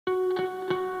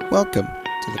Welcome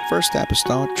to the First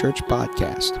Apostolic Church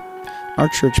Podcast. Our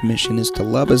church mission is to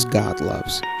love as God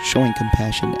loves, showing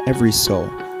compassion to every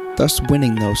soul, thus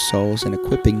winning those souls and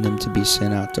equipping them to be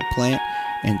sent out to plant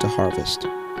and to harvest.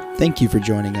 Thank you for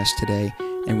joining us today,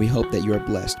 and we hope that you are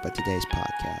blessed by today's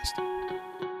podcast.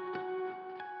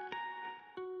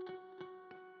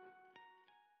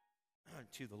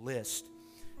 To the list.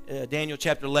 Daniel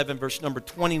chapter 11, verse number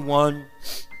 21.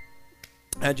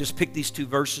 I just picked these two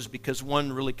verses because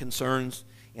one really concerns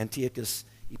Antiochus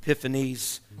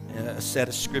Epiphanes, a set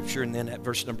of scripture, and then at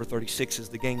verse number 36 is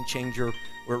the game changer,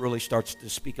 where it really starts to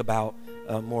speak about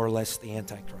more or less the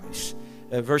Antichrist.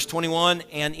 Verse 21,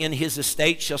 and in his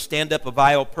estate shall stand up a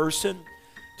vile person,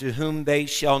 to whom they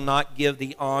shall not give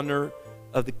the honor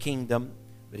of the kingdom,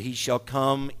 but he shall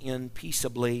come in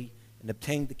peaceably and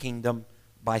obtain the kingdom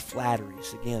by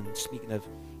flatteries. Again, speaking of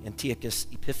Antiochus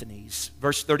Epiphanes.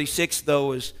 Verse 36,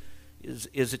 though, is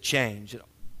a change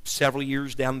several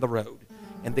years down the road.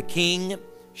 And the king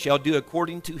shall do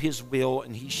according to his will,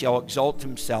 and he shall exalt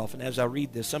himself. And as I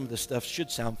read this, some of this stuff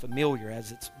should sound familiar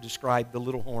as it's described the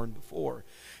little horn before.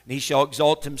 And he shall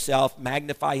exalt himself,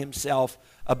 magnify himself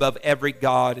above every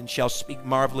god, and shall speak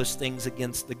marvelous things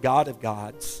against the God of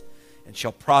gods, and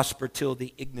shall prosper till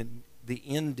the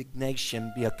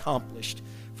indignation be accomplished.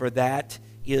 For that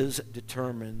is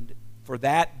determined. For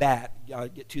that I'll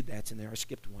get two that's in there. I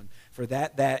skipped one. For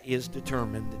that is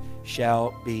determined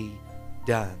shall be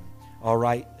done. All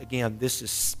right, again, this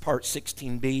is part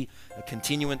 16b, a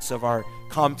continuance of our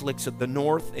conflicts of the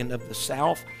north and of the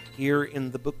south here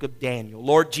in the book of Daniel.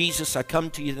 Lord Jesus, I come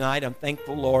to you tonight. I'm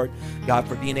thankful, Lord, God,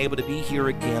 for being able to be here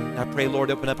again. I pray, Lord,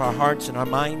 open up our hearts and our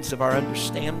minds of our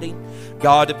understanding,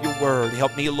 God, of your word.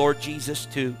 Help me, Lord Jesus,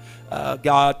 to,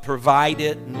 God, provide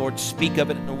it, and, Lord, speak of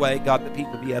it in a way, God, that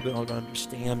people be able to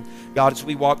understand. God, as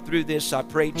we walk through this, I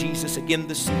pray, Jesus, again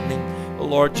this evening,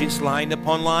 Lord, just line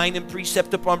upon line and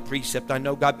precept upon precept. I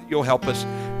know, God, that you'll help us,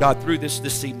 God, through this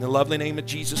evening. In the lovely name of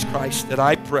Jesus Christ that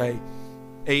I pray.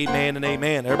 Amen and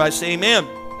amen. Everybody say amen.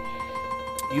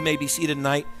 You may be seated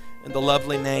tonight in the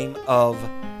lovely name of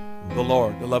the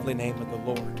Lord. The lovely name of the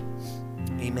Lord.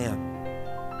 Amen.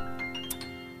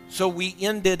 So we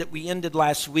ended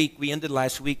last week. We ended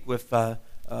last week with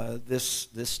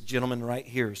this gentleman right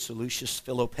here, Seleucus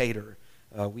Philopator.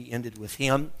 We ended with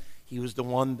him. He was the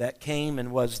one that came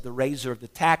and was the raiser of the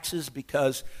taxes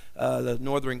because the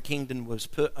northern kingdom was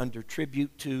put under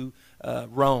tribute to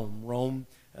Rome. Rome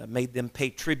made them pay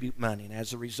tribute money. And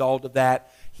as a result of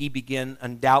that, he began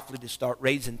undoubtedly to start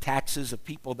raising taxes of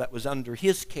people that was under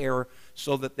his care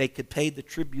so that they could pay the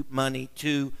tribute money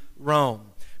to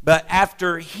Rome. But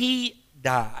after he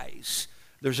dies,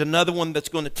 there's another one that's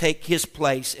going to take his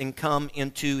place and come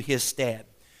into his stead.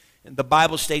 And the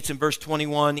Bible states in verse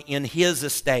 21, in his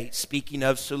estate, speaking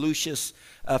of Seleucus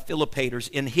Philopator,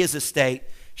 in his estate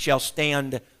shall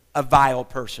stand a vile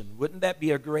person. Wouldn't that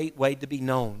be a great way to be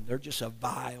known? They're just a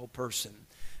vile person.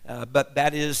 But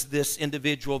that is this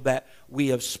individual that we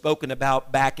have spoken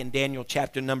about back in Daniel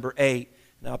chapter number 8.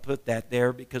 And I'll put that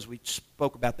there because we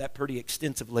spoke about that pretty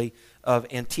extensively, of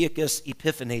Antiochus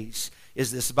Epiphanes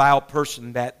is this vile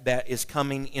person that is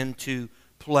coming into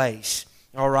place.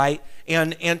 All right,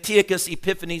 and Antiochus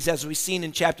Epiphanes, as we've seen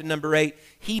in chapter number 8,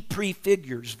 he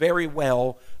prefigures very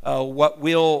well what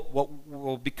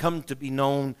will become to be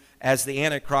known as the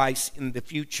Antichrist in the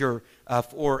future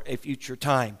for a future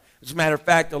time. As a matter of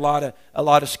fact, a lot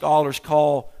of scholars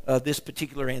call this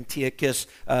particular Antiochus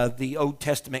the Old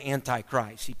Testament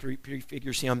Antichrist. He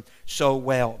prefigures him so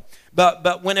well.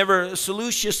 But whenever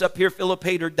Seleucus up here,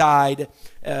 Philopator, died,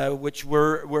 which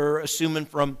we're assuming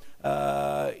from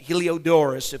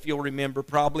Heliodorus, if you'll remember,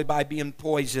 probably by being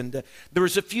poisoned, there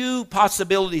was a few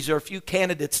possibilities or a few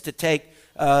candidates to take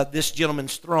this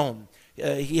gentleman's throne.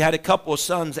 He had a couple of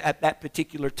sons at that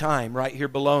particular time. Right here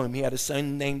below him, he had a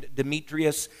son named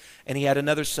Demetrius, and he had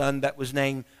another son that was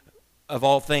named, of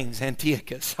all things,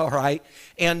 Antiochus. All right,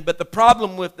 but the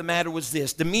problem with the matter was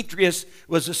this: Demetrius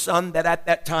was a son that at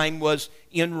that time was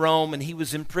in Rome, and he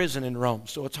was in prison in Rome.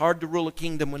 So it's hard to rule a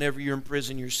kingdom whenever you're in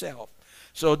prison yourself.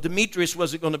 So Demetrius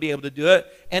wasn't going to be able to do it.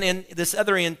 And in this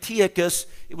other Antiochus,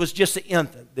 it was just an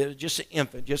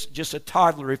infant, just a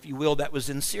toddler, if you will, that was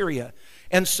in Syria.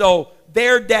 And so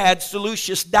their dad,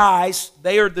 Seleucus, dies.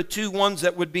 They are the two ones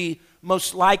that would be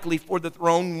most likely for the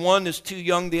throne. One is too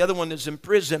young, the other one is in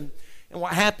prison. And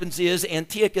what happens is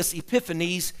Antiochus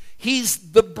Epiphanes,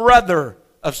 he's the brother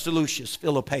of Seleucus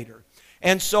Philopator.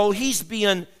 And so he's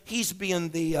being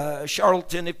the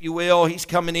charlatan, if you will. He's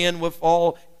coming in with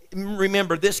all.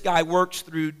 Remember, this guy works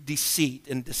through deceit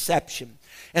and deception.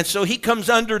 And so he comes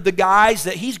under the guise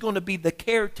that he's going to be the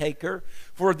caretaker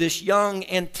for this young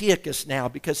Antiochus now,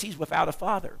 because he's without a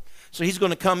father. So he's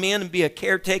going to come in and be a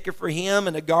caretaker for him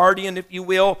and a guardian, if you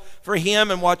will, for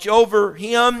him and watch over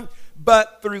him.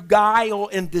 But through guile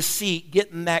and deceit,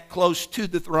 getting that close to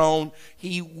the throne,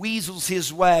 he weasels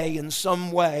his way in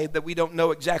some way that we don't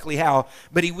know exactly how,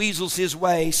 but he weasels his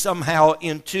way somehow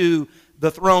into the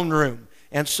throne room.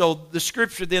 And so the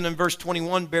scripture then in verse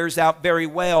 21 bears out very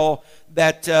well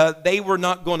that they were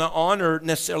not going to honor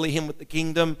necessarily him with the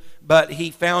kingdom, but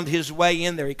he found his way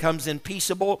in there. He comes in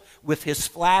peaceable with his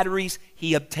flatteries.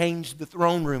 He obtains the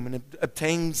throne room and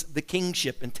obtains the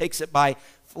kingship and takes it by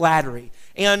flattery.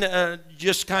 And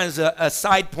just kind of a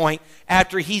side point,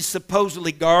 after he's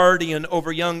supposedly guardian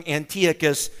over young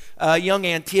Antiochus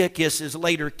is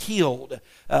later killed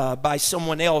by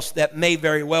someone else that may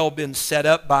very well have been set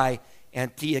up by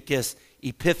Antiochus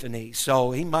Epiphanes.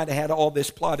 So he might have had all this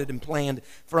plotted and planned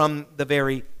from the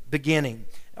very beginning.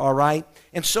 All right,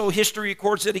 and so history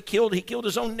records that he killed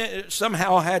his own,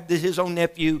 somehow had his own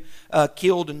nephew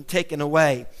killed and taken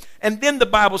away. And then the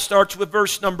Bible starts with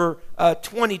verse number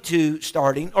 22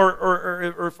 starting,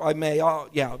 or if I may,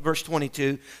 verse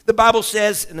 22. The Bible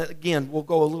says, and again, we'll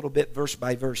go a little bit verse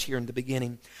by verse here in the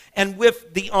beginning. And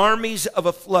with the armies of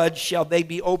a flood shall they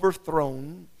be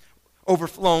overflown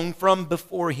from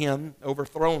before him.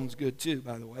 Overthrown's good too,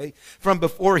 by the way. From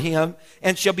before him,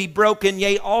 and shall be broken,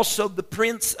 yea, also the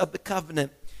prince of the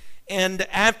covenant. And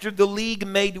after the league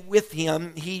made with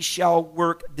him, he shall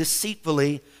work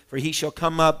deceitfully, for he shall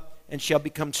come up and shall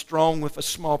become strong with a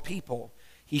small people.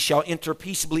 He shall enter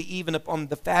peaceably even upon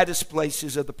the fattest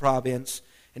places of the province,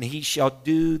 and he shall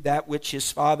do that which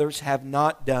his fathers have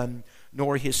not done,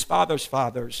 nor his fathers'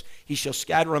 fathers. He shall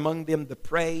scatter among them the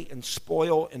prey and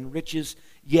spoil and riches.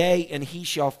 Yea, and he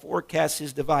shall forecast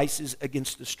his devices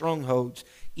against the strongholds,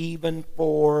 even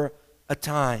for a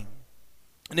time.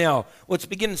 Now, what's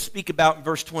beginning to speak about in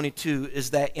verse 22 is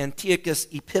that Antiochus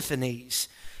Epiphanes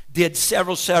did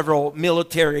several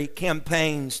military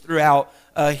campaigns throughout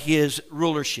his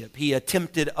rulership. He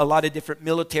attempted a lot of different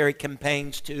military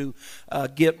campaigns to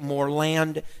get more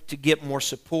land, to get more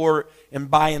support,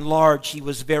 and by and large, he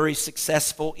was very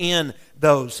successful in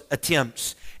those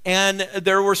attempts. And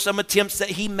there were some attempts that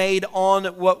he made on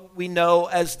what we know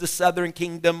as the southern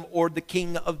kingdom, or the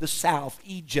king of the south,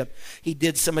 Egypt. He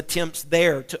did some attempts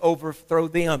there to overthrow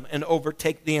them and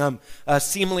overtake them,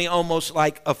 seemingly almost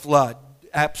like a flood.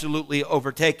 Absolutely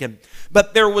overtaken.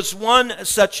 But there was one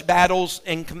such battles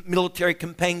and military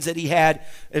campaigns that he had.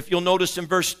 If you'll notice in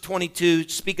verse 22,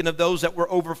 speaking of those that were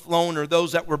overflown or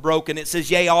those that were broken, it says,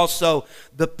 yea, also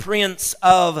the prince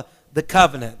of the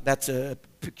covenant. That's a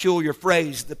peculiar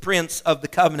phrase, the prince of the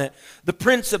covenant. The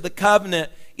prince of the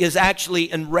covenant is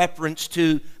actually in reference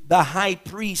to the high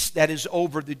priest that is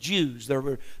over the Jews.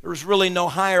 There was really no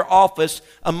higher office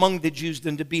among the Jews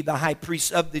than to be the high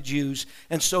priest of the Jews.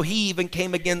 And so he even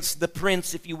came against the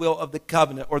prince, if you will, of the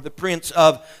covenant, or the prince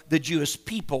of the Jewish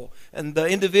people. And the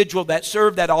individual that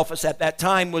served that office at that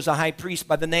time was a high priest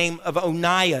by the name of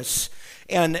Onias.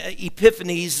 And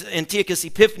Antiochus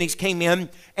Epiphanes came in,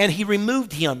 and he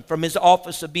removed him from his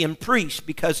office of being priest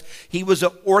because he was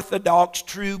an Orthodox,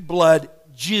 true blood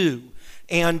Jew.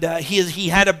 And he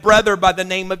had a brother by the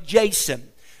name of Jason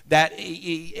that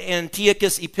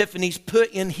Antiochus Epiphanes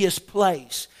put in his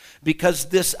place, because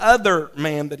this other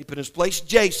man that he put in his place,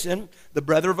 Jason, the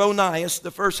brother of Onias,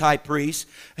 the first high priest,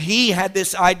 he had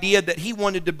this idea that he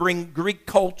wanted to bring Greek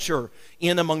culture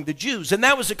in among the Jews. And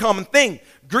that was a common thing.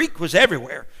 Greek was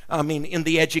everywhere. I mean, in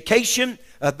the education,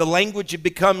 the language had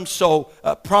become so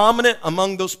prominent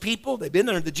among those people. They've been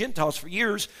under the Gentiles for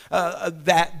years,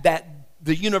 that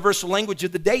the universal language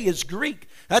of the day is Greek.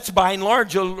 That's by and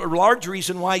large a large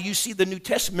reason why you see the New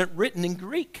Testament written in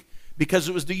Greek, because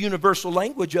it was the universal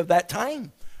language of that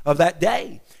time, of that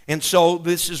day. And so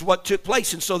this is what took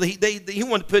place. And so he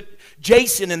wanted to put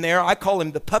Jason in there. I call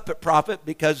him the puppet prophet,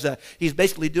 because he's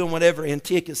basically doing whatever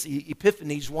Antiochus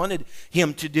Epiphanes wanted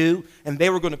him to do. And they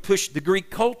were going to push the Greek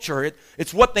culture.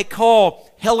 It's what they call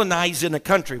Hellenizing a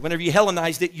country. Whenever you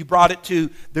Hellenized it, you brought it to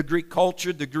the Greek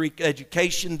culture, the Greek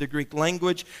education, the Greek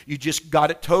language. You just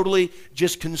got it totally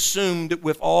just consumed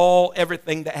with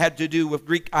everything that had to do with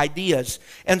Greek ideas.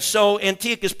 And so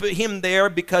Antiochus put him there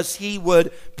because he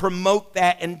would promote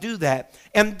that and do that.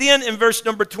 And then in verse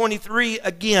number 23,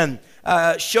 again,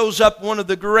 shows up one of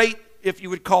the great, if you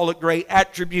would call it great,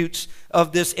 attributes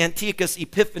of this Antiochus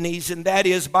Epiphanes, and that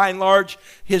is, by and large,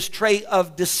 his trait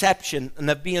of deception and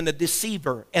of being a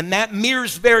deceiver. And that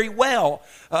mirrors very well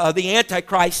the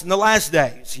Antichrist in the last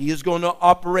days. He is going to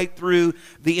operate through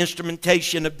the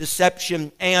instrumentation of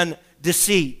deception and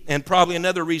deceit. And probably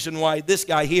another reason why this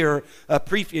guy here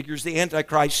prefigures the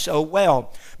Antichrist so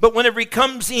well. But whenever he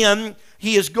comes in,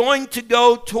 he is going to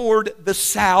go toward the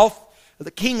south,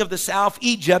 the king of the south,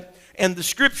 Egypt. And the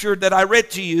scripture that I read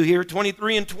to you here,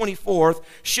 23 and 24,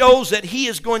 shows that he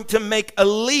is going to make a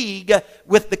league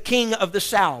with the king of the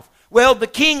south. Well, the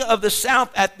king of the south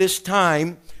at this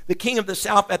time,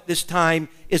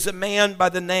 is a man by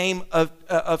the name of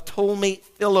Ptolemy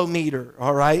Philometor.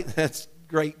 All right, that's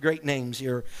great names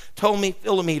here. Ptolemy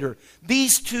Philometor.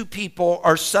 These two people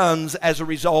are sons as a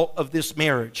result of this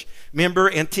marriage.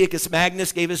 Remember, Antiochus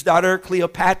Magnus gave his daughter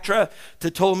Cleopatra to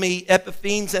Ptolemy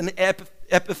Epiphanes and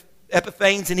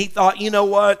Epiphanes, and he thought, you know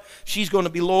what, she's going to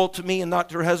be loyal to me and not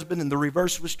to her husband, and the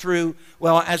reverse was true.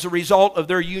 Well, as a result of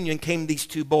their union came these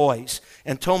two boys.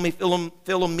 And Ptolemy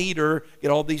Philometor,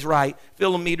 get all these right,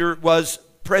 Philometor was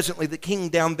presently the king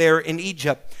down there in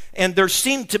Egypt. And there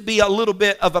seemed to be a little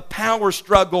bit of a power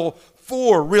struggle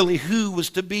for really who was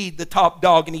to be the top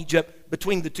dog in Egypt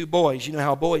between the two boys. You know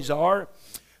how boys are.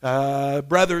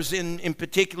 Brothers in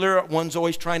particular, one's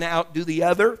always trying to outdo the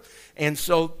other. And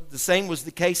so the same was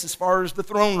the case as far as the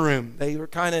throne room. They were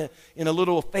kind of in a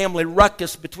little family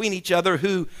ruckus between each other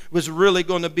who was really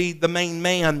going to be the main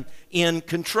man in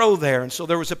control there. And so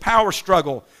there was a power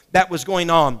struggle that was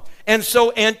going on. And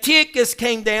so Antiochus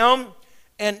came down,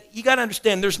 and you got to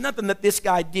understand, there's nothing that this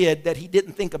guy did that he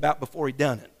didn't think about before he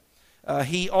done it.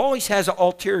 He always has an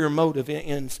ulterior motive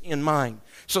in mind.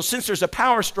 So since there's a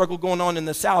power struggle going on in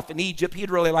the south in Egypt,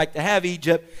 he'd really like to have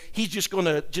Egypt. He's just going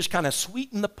to kind of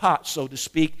sweeten the pot, so to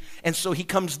speak. And so he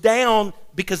comes down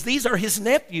because these are his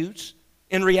nephews.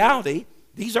 In reality,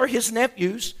 these are his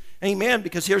nephews. Amen.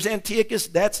 Because here's Antiochus.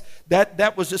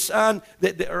 That was a son,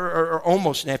 or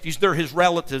almost nephews. They're his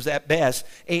relatives at best,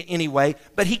 anyway.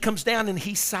 But he comes down and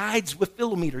he sides with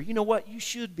Philometor. You know what? You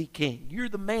should be king. You're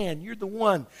the man. You're the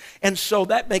one. And so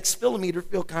that makes Philometor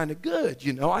feel kind of good.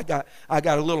 You know, I got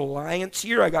a little alliance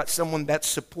here. I got someone that's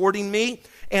supporting me.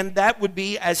 And that would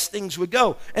be as things would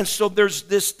go. And so there's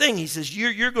this thing. He says,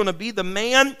 you're going to be the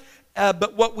man.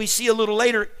 But what we see a little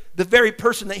later, the very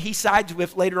person that he sides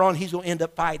with later on, he's going to end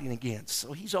up fighting against.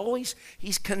 So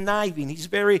he's conniving. He's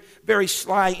very, very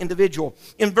sly individual.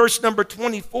 In verse number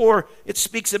 24, it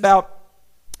speaks about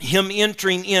him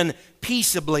entering in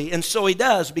peaceably. And so he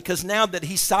does, because now that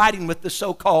he's siding with the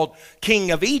so-called king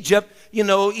of Egypt, you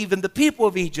know, even the people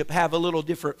of Egypt have a little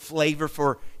different flavor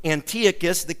for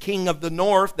Antiochus, the king of the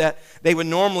north, that they would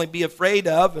normally be afraid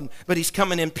of. But he's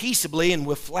coming in peaceably and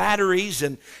with flatteries,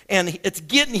 and it's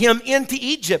getting him into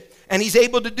Egypt, and he's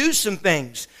able to do some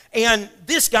things. And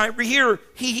this guy right here,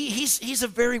 he's a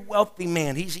very wealthy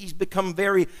man. He's become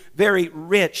very, very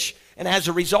rich. And as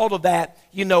a result of that,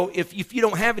 you know, if you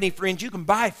don't have any friends, you can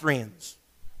buy friends.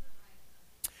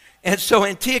 And so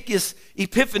Antiochus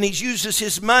Epiphanes uses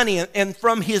his money, and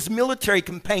from his military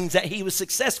campaigns that he was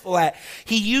successful at,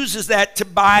 he uses that to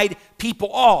buy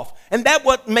people off. And that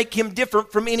would make him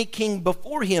different from any king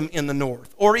before him in the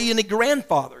north, or any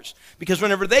grandfathers. Because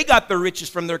whenever they got their riches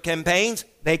from their campaigns,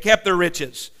 they kept their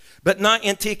riches. But not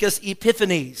Antiochus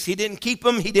Epiphanes. He didn't keep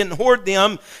them. He didn't hoard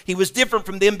them. He was different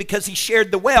from them because he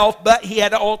shared the wealth, but he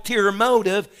had an ulterior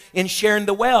motive in sharing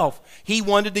the wealth. He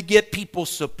wanted to get people's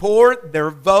support,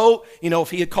 their vote. You know, if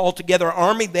he had called together an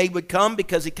army, they would come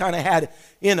because he kind of had,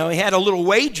 you know, he had a little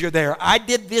wager there. I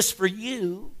did this for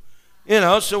you, you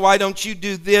know, so why don't you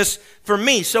do this for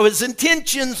me? So his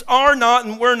intentions are not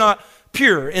and were not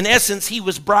pure. In essence, he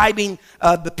was bribing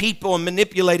the people and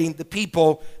manipulating the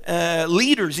people,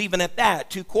 leaders even at that,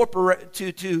 to cooperate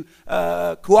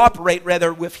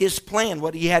rather with his plan,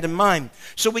 what he had in mind.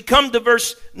 So we come to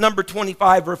verse number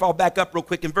 25, or if I'll back up real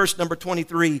quick, in verse number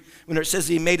 23, when it says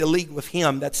he made a league with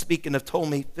him. That's speaking of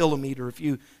Ptolemy Philometor, if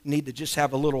you need to just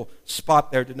have a little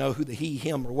spot there to know who the he,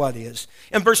 him, or what is.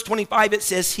 In verse 25 it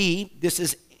says he, this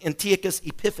is Antiochus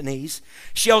Epiphanes,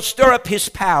 shall stir up his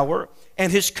power and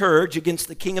his courage against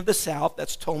the king of the south,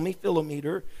 that's Ptolemy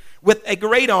Philometor, with a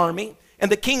great army.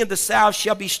 And the king of the south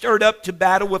shall be stirred up to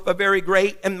battle with a very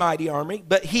great and mighty army.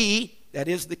 But he, that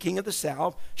is the king of the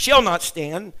south, shall not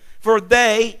stand, for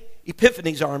they,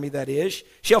 Epiphanes' army that is,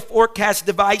 shall forecast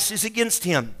devices against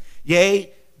him.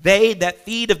 Yea, they that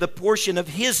feed of the portion of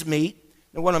his meat.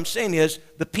 And what I'm saying is,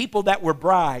 the people that were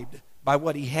bribed by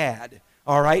what he had,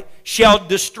 all right, shall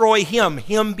destroy him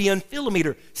being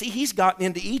Philometor. See, he's gotten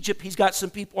into Egypt. He's got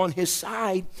some people on his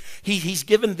side. He's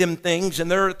given them things, and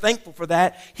they're thankful for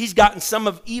that. He's gotten some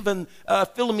of even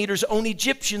Philometor's own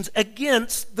Egyptians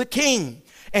against the king.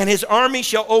 And his army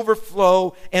shall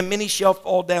overflow, and many shall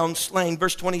fall down slain.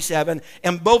 Verse 27,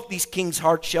 and both these kings'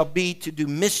 hearts shall be to do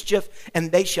mischief,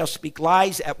 and they shall speak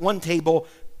lies at one table,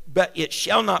 but it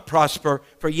shall not prosper,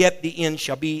 for yet the end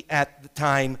shall be at the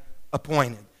time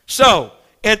appointed. So,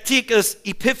 Antiochus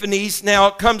Epiphanes now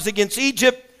comes against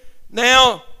Egypt.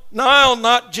 Now, Nile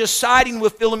not just siding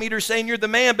with Philometor saying you're the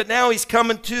man, but now he's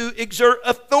coming to exert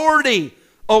authority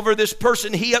over this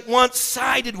person he at once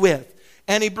sided with.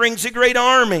 And he brings a great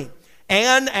army.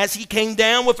 And as he came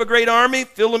down with a great army,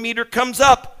 Philometor comes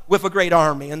up with a great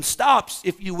army and stops,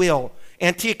 if you will,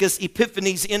 Antiochus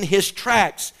Epiphanes in his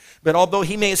tracks. But although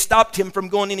he may have stopped him from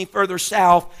going any further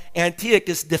south,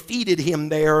 Antiochus defeated him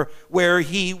there where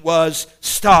he was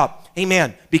stopped.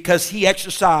 Amen. Because he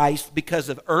exercised, because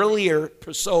of earlier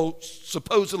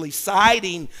supposedly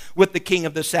siding with the king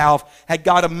of the south, had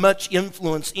got a much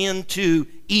influence into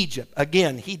Egypt.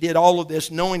 Again, he did all of this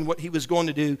knowing what he was going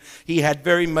to do. He had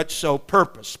very much so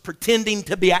purpose, pretending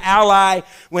to be an ally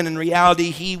when in reality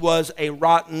he was a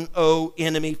rotten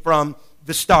enemy from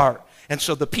the start. And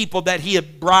so the people that he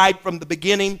had bribed from the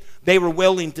beginning, they were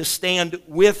willing to stand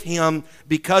with him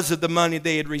because of the money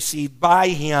they had received by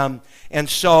him. And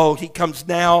so he comes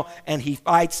now and he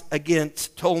fights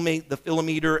against Ptolemy the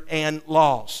Philometor and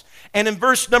loss. And in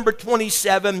verse number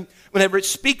 27, whenever it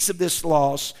speaks of this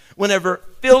loss, whenever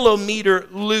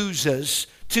Philometor loses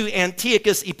to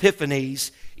Antiochus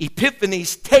Epiphanes,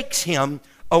 Epiphanes takes him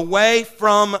away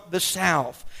from the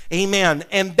south. Amen.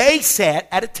 And they sat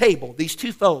at a table, these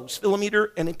two foes, Philometor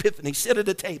and Epiphanes, sit at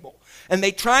a table. And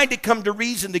they tried to come to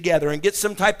reason together and get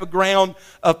some type of ground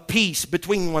of peace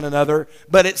between one another.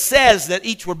 But it says that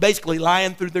each were basically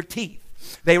lying through their teeth.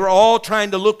 They were all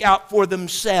trying to look out for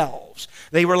themselves.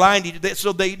 They were lying to,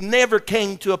 so they never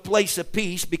came to a place of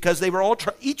peace because they were all,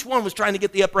 each one was trying to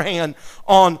get the upper hand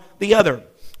on the other.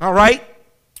 All right?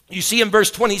 You see in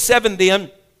verse 27 then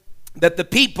that the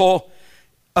people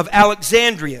of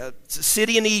Alexandria, it's a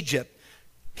city in Egypt,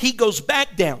 he goes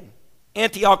back down.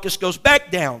 Antiochus goes back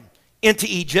down into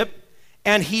Egypt,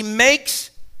 and he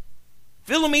makes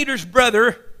Philometor's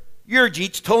brother,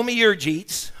 Ptolemy,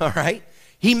 all right,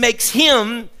 he makes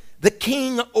him the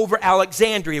king over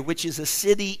Alexandria, which is a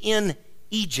city in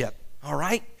Egypt, all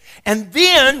right? And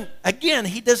then, again,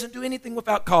 he doesn't do anything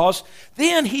without cause.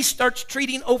 Then he starts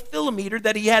treating Philometor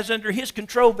that he has under his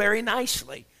control very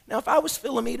nicely. Now, if I was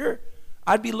Philometor,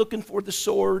 I'd be looking for the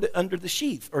sword under the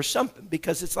sheath or something,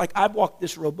 because it's like, I've walked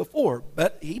this road before.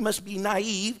 But he must be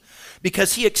naive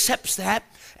because he accepts that.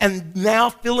 And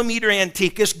now Philometor and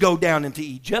Antiochus go down into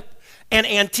Egypt. And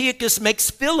Antiochus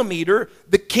makes Philometor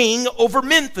the king over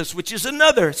Memphis, which is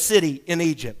another city in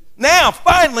Egypt. Now,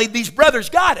 finally, these brothers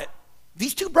got it.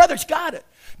 These two brothers got it.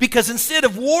 Because instead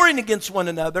of warring against one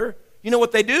another, you know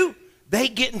what they do? They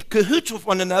get in cahoots with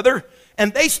one another,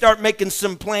 and they start making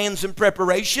some plans and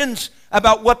preparations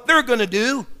about what they're going to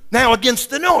do now against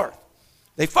the north.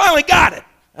 They finally got it.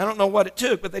 I don't know what it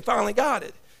took, but they finally got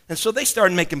it. And so they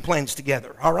started making plans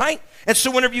together, all right? And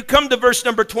so whenever you come to verse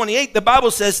number 28, the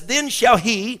Bible says, then shall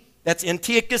he, that's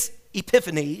Antiochus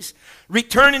Epiphanes,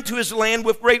 return into his land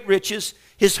with great riches.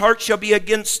 His heart shall be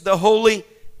against the holy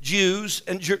Jews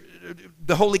and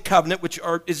the holy covenant, which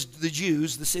is the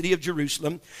Jews, the city of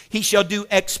Jerusalem. He shall do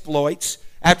exploits.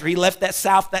 After he left that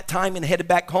south that time and headed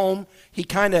back home, he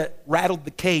kind of rattled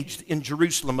the cage in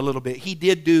Jerusalem a little bit. He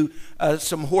did do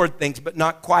some horrid things, but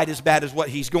not quite as bad as what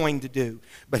he's going to do.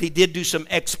 But he did do some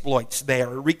exploits there,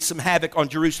 wreaked some havoc on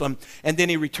Jerusalem, and then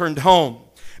he returned home.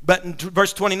 But in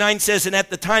verse 29 says, and at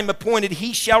the time appointed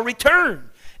he shall return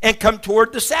and come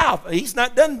toward the south. He's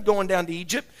not done going down to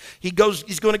Egypt. He's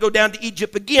going to go down to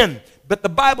Egypt again. But the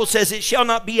Bible says it shall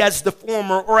not be as the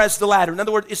former or as the latter. In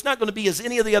other words, it's not going to be as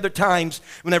any of the other times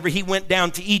whenever he went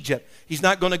down to Egypt. He's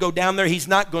not going to go down there. He's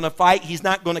not going to fight. He's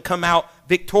not going to come out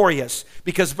victorious.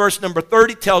 Because verse number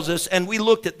 30 tells us, and we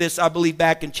looked at this, I believe,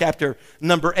 back in chapter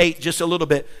number 8 just a little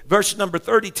bit. Verse number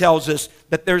 30 tells us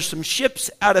that there's some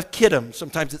ships out of Kittim.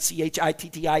 Sometimes it's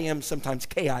Chittim, sometimes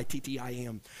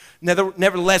Kittim.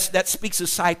 Nevertheless, that speaks of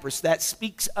Cyprus. That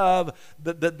speaks of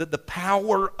the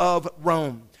power of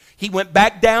Rome. He went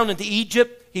back down into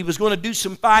Egypt. He was going to do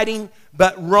some fighting,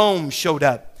 but Rome showed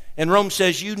up. And Rome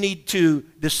says, you need to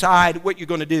decide what you're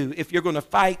going to do, if you're going to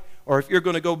fight or if you're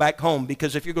going to go back home.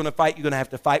 Because if you're going to fight, you're going to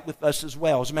have to fight with us as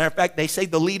well. As a matter of fact, they say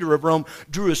the leader of Rome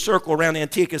drew a circle around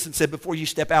Antiochus and said, before you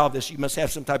step out of this, you must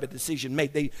have some type of decision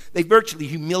made. They virtually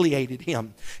humiliated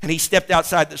him. And he stepped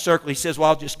outside the circle. He says, well,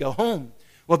 I'll just go home.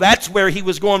 Well, that's where he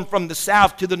was going from the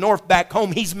south to the north back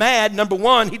home. He's mad. Number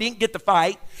one, he didn't get the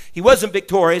fight. He wasn't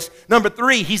victorious. Number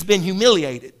three, he's been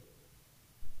humiliated.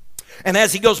 And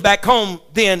as he goes back home,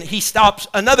 then he stops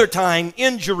another time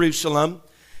in Jerusalem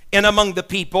and among the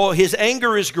people. His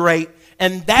anger is great,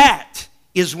 and that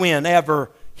is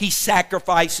whenever he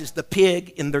sacrifices the pig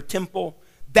in their temple.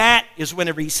 That is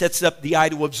whenever he sets up the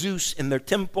idol of Zeus in their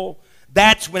temple.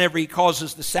 That's whenever he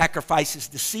causes the sacrifices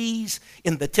to cease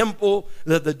in the temple,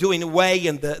 the doing away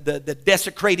and the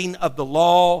desecrating of the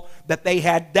law that they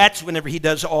had. That's whenever he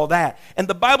does all that. And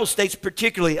the Bible states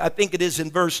particularly, I think it is in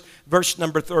verse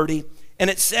number 30, and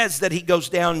it says that he goes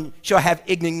down, shall have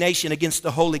indignation against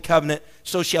the holy covenant,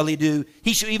 so shall he do.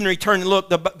 He shall even return and look,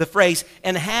 the phrase,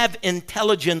 and have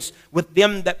intelligence with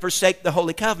them that forsake the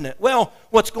holy covenant. Well,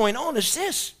 what's going on is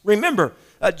this. Remember,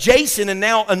 Jason, and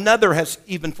now another has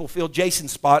even fulfilled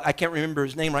Jason's spot. I can't remember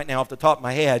his name right now off the top of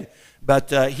my head,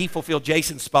 but he fulfilled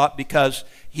Jason's spot because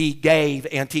he gave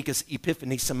Antiochus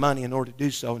Epiphanes some money in order to do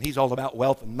so, and he's all about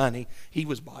wealth and money. He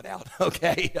was bought out,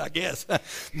 okay, I guess. But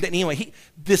anyway,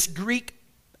 this Greek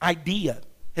idea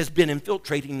has been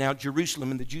infiltrating now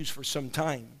Jerusalem and the Jews for some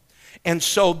time. And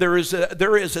so there is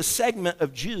a segment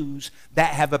of Jews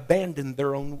that have abandoned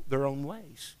their own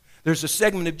ways. There's a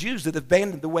segment of Jews that have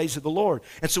abandoned the ways of the Lord.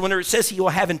 And so whenever it says he will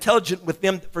have intelligence with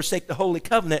them that forsake the holy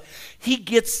covenant, he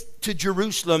gets to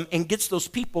Jerusalem and gets those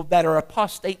people that are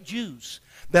apostate Jews,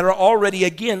 that are already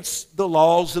against the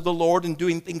laws of the Lord and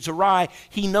doing things awry.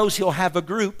 He knows he'll have a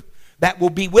group that will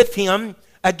be with him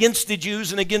against the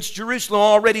Jews and against Jerusalem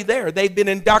already there. They've been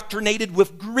indoctrinated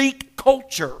with Greek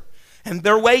culture. And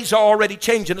their ways are already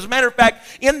changing. As a matter of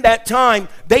fact, in that time,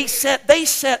 they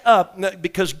set up,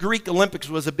 because Greek Olympics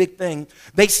was a big thing,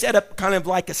 they set up kind of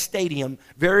like a stadium,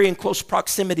 very in close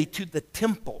proximity to the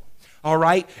temple. All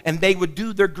right? And they would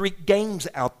do their Greek games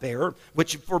out there,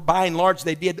 which for by and large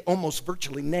they did almost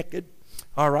virtually naked.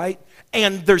 All right?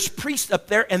 And there's priests up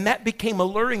there, and that became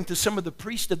alluring to some of the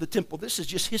priests of the temple. This is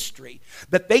just history.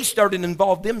 That they started to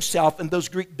involve themselves in those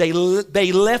Greek, they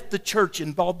left the church,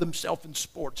 involved themselves in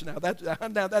sports. Now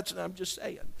that's I'm just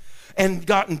saying. And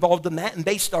got involved in that, and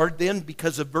they started then,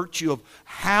 because of virtue of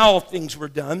how things were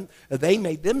done, they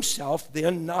made themselves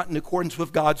then not in accordance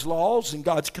with God's laws and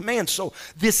God's commands. So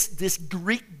this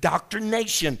Greek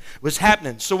doctrination was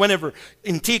happening. So whenever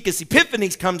Antiochus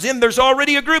Epiphanes comes in, there's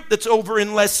already a group that's over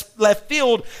in left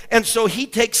field, and so he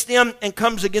takes them and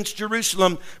comes against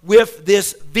Jerusalem with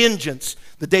this vengeance.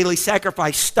 The daily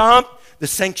sacrifice stopped. The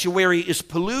sanctuary is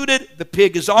polluted. The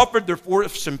pig is offered. They're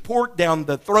forcing pork down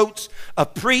the throats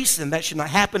of priests, and that should not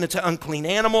happen. It's an unclean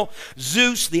animal.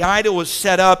 Zeus, the idol, was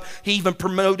set up. He even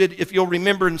promoted, if you'll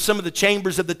remember, in some of the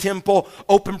chambers of the temple,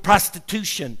 open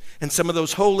prostitution in some of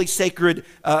those holy, sacred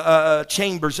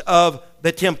chambers of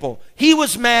the temple. He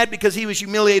was mad because he was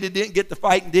humiliated, didn't get the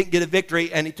fight, and didn't get a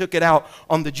victory, and he took it out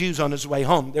on the Jews on his way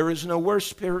home. There is no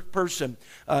worse person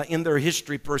in their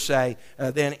history, per se,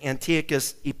 than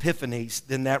Antiochus Epiphanes,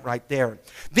 than that right there.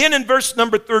 Then in verse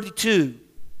number 32,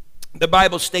 the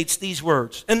Bible states these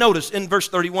words. And notice, in verse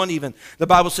 31 even, the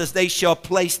Bible says, they shall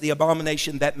place the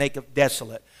abomination that maketh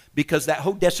desolate. Because that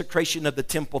whole desecration of the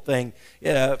temple thing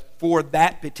for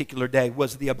that particular day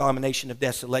was the abomination of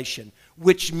desolation,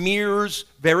 which mirrors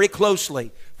very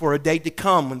closely for a day to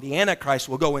come when the Antichrist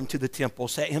will go into the temple,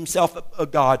 set himself a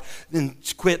god, then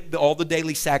quit all the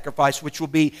daily sacrifice, which will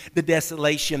be the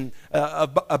desolation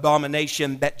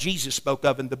abomination that Jesus spoke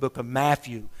of in the book of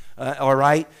Matthew. All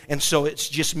right? And so it's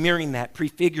just mirroring that,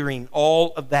 prefiguring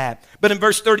all of that. But in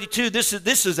verse 32, this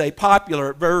is a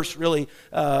popular verse, really,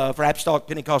 for apostolic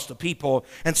Pentecostal people.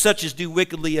 And such as do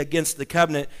wickedly against the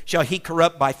covenant shall he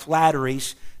corrupt by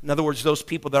flatteries. In other words, those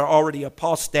people that are already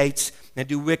apostates and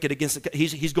do wicked against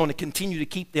he's going to continue to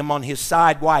keep them on his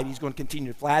side. Why? He's going to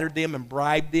continue to flatter them and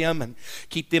bribe them and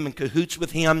keep them in cahoots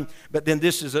with him. But then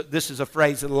this is a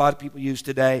phrase that a lot of people use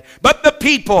today. But the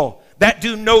people that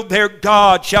do know their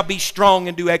God shall be strong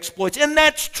and do exploits. And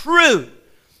that's true.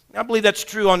 I believe that's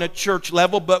true on a church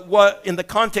level, but what in the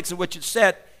context in which it's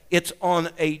set, it's on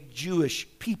a Jewish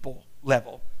people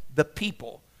level. The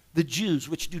people. The Jews,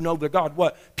 which do know their God.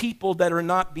 What? People that are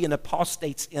not being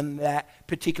apostates in that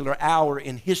particular hour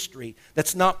in history.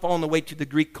 That's not falling away to the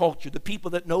Greek culture. The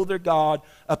people that know their God,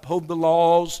 uphold the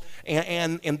laws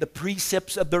and the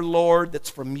precepts of their Lord that's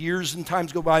from years and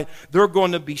times go by. They're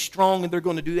going to be strong and they're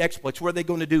going to do exploits. What are they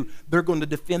going to do? They're going to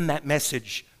defend that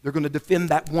message. They're going to defend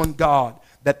that one God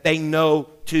that they know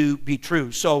to be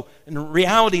true. So in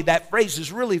reality, that phrase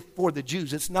is really for the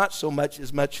Jews. It's not so much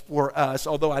for us,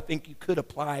 although I think you could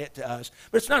apply it to us.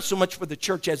 But it's not so much for the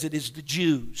church as it is the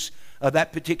Jews of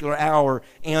that particular hour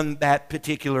and that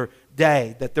particular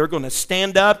day. That they're going to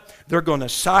stand up, they're going to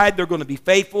side, they're going to be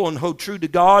faithful and hold true to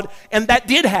God. And that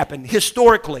did happen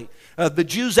historically. The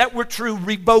Jews that were true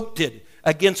revolted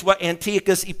against what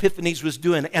Antiochus Epiphanes was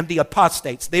doing, and the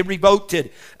apostates. They revolted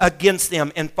against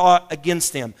them and fought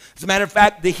against them. As a matter of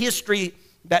fact, the history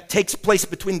that takes place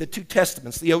between the two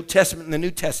testaments, the Old Testament and the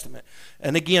New Testament.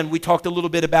 And again, we talked a little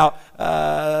bit about,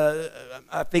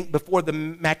 I think before the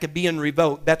Maccabean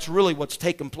revolt, that's really what's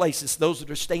taken place. It's those that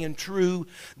are staying true,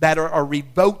 that are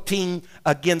revolting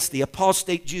against the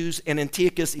apostate Jews and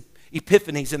Antiochus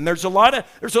Epiphanes. And there's a lot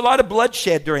of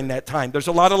bloodshed during that time. There's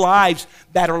a lot of lives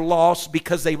that are lost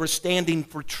because they were standing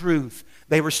for truth.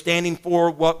 They were standing for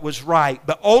what was right.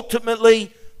 But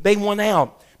ultimately, they won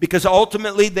out. Because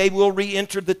ultimately they will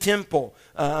re-enter the temple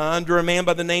under a man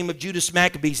by the name of Judas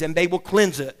Maccabees, and they will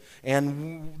cleanse it.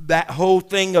 And that whole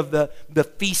thing of the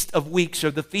Feast of Weeks or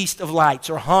the Feast of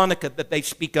Lights or Hanukkah that they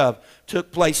speak of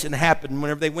took place and happened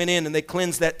whenever they went in and they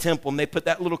cleansed that temple and they put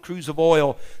that little cruse of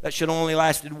oil that should only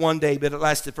lasted 1 day, but it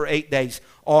lasted for 8 days,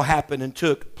 all happened and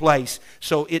took place.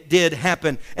 So it did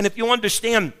happen. And if you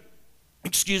understand,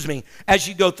 as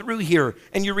you go through here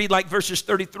and you read like verses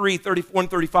 33, 34, and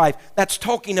 35, that's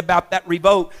talking about that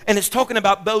revolt. And it's talking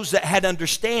about those that had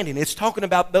understanding. It's talking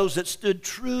about those that stood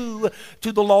true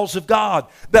to the laws of God.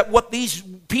 That what these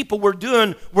people were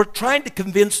doing were trying to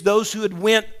convince those who had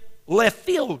went left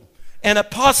field and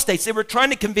apostates. They were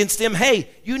trying to convince them, hey,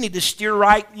 you need to steer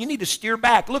right, you need to steer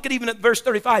back. Look at even at verse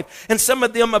 35. And some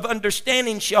of them of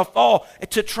understanding shall fall,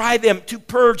 to try them, to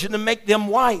purge and to make them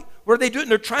white. What are they doing?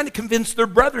 They're trying to convince their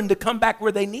brethren to come back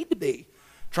where they need to be.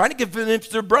 Trying to convince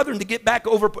their brethren to get back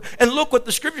over. And look what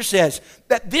the scripture says,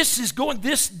 that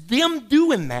them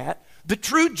doing that, the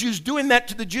true Jews doing that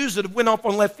to the Jews that have went off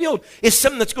on left field, is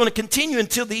something that's going to continue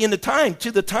until the end of time,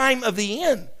 to the time of the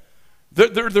end.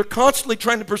 They're constantly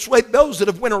trying to persuade those that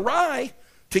have went awry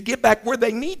to get back where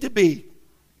they need to be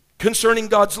concerning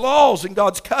God's laws and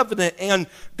God's covenant and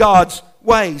God's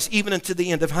ways, even unto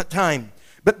the end of time.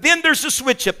 But then there's a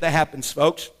switch up that happens,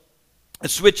 folks. A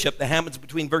switch up that happens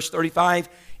between verse 35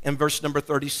 and verse number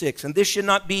 36. And this should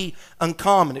not be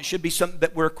uncommon. It should be something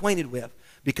that we're acquainted with.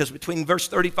 Because between verse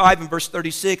 35 and verse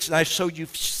 36, and I showed you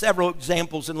several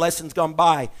examples in lessons gone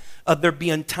by of there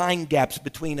being time gaps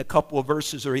between a couple of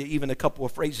verses or even a couple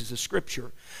of phrases of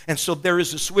Scripture. And so there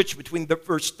is a switch between the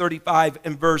verse 35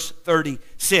 and verse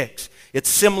 36. It's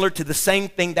similar to the same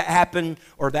thing that happened,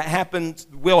 or that happened,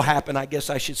 will happen, I guess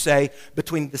I should say,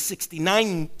 between the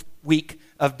 69th week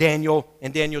of Daniel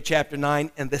in Daniel chapter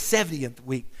 9 and the 70th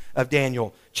week of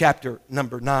Daniel chapter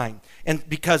number 9. And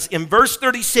because in verse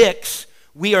 36,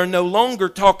 we are no longer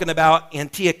talking about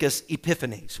Antiochus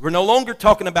Epiphanes. We're no longer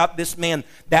talking about this man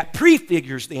that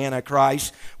prefigures the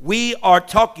Antichrist. We are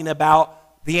talking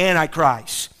about the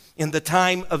Antichrist in the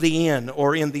time of the end,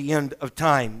 or in the end of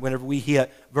time, whenever we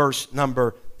hit verse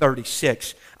number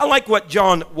 36. I like what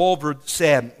John Walvoord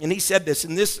said, and he said this,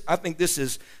 and this, I think this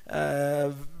is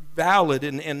valid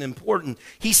and important.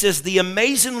 He says, the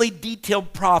amazingly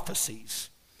detailed prophecies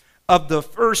of the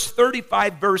first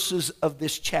 35 verses of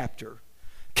this chapter,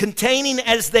 containing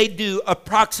as they do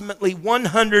approximately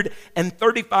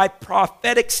 135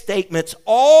 prophetic statements,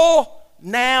 all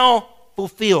now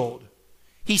fulfilled,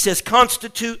 he says,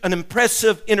 constitute an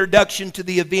impressive introduction to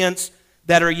the events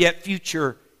that are yet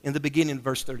future in the beginning of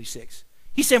verse 36.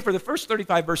 He's saying for the first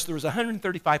 35 verses, there was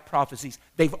 135 prophecies.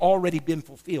 They've already been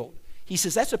fulfilled. He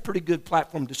says that's a pretty good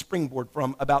platform to springboard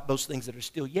from about those things that are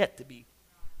still yet to be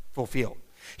fulfilled.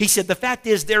 He said, the fact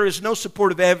is there is no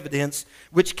supportive evidence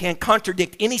which can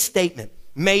contradict any statement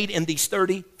made in these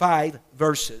 35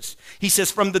 verses. He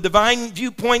says, from the divine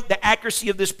viewpoint, the accuracy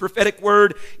of this prophetic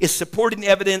word is supporting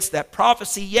evidence that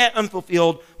prophecy yet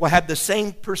unfulfilled will have the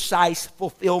same precise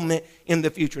fulfillment in the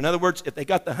future. In other words, if they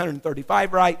got the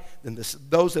 135 right, then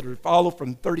those that are follow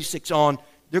from 36 on,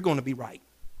 they're going to be right.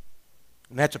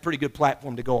 And that's a pretty good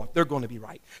platform to go off. They're going to be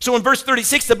right. So in verse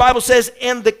 36, the Bible says,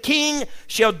 and the king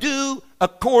shall do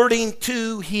according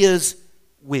to his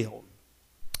will.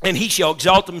 And he shall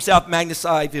exalt himself,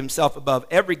 magnify himself above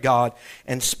every god,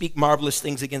 and speak marvelous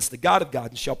things against the God of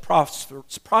God, and shall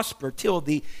prosper till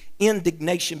the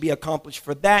indignation be accomplished.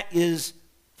 For that,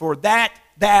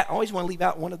 I always want to leave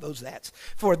out one of those that's.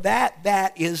 For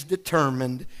that is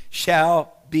determined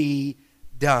shall be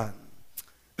done.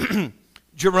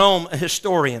 Jerome, a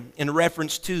historian, in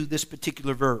reference to this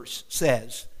particular verse,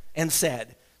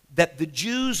 said that the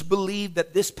Jews believed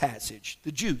that this passage,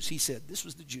 the Jews, he said, this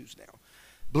was the Jews now,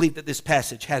 believe that this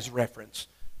passage has reference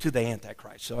to the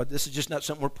Antichrist. So this is just not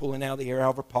something we're pulling out of the air out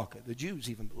of our pocket. The Jews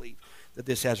even believe that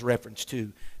this has reference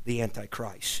to the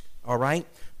Antichrist. All right?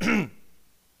 And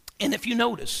if you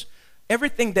notice,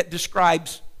 everything that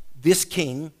describes this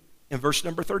king in verse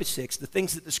number 36, the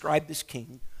things that describe this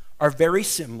king are very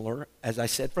similar, as I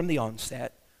said from the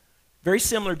onset, very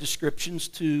similar descriptions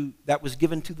to that was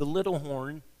given to the little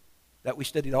horn that we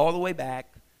studied all the way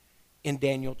back in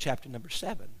Daniel chapter number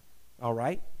 7. All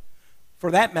right? For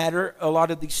that matter, a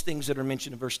lot of these things that are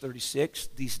mentioned in verse 36,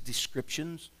 these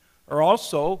descriptions, are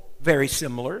also very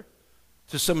similar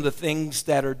to some of the things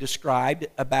that are described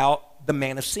about the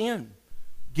man of sin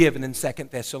given in 2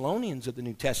 Thessalonians of the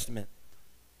New Testament,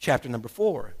 chapter number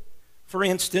 4. For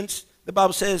instance, the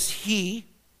Bible says he,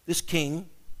 this king,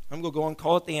 I'm going to go and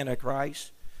call it the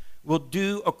Antichrist, will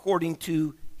do according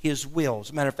to his will. As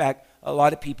a matter of fact, a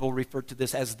lot of people refer to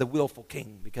this as the willful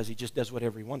king because he just does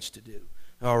whatever he wants to do.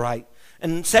 All right.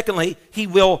 And secondly, he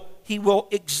will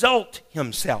exalt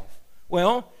himself.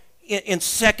 Well, in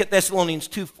 2 Thessalonians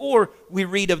 2:4, we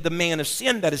read of the man of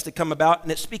sin that is to come about,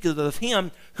 and it speaketh of him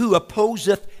who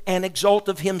opposeth and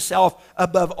exalteth himself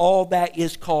above all that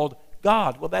is called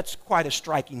God. Well, that's quite a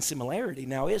striking similarity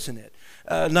now, isn't it?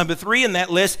 Number 3 in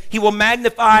that list, he will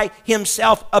magnify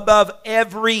himself above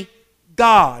every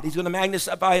God. He's going to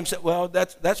magnify himself. Well,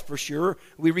 that's for sure.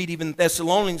 We read even in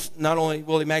Thessalonians, not only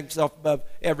will he magnify himself above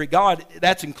every God,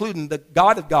 that's including the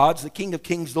God of gods, the King of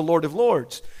kings, the Lord of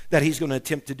lords, that he's going to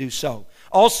attempt to do so.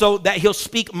 Also, that he'll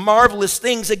speak marvelous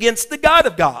things against the God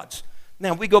of gods.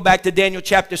 Now, if we go back to Daniel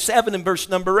chapter 7 and verse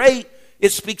number 8,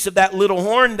 it speaks of that little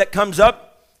horn that comes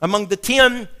up among the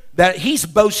 10, that he's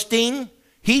boasting,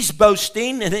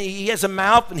 and he has a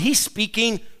mouth, and he's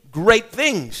speaking great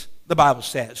things, the Bible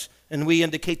says. And we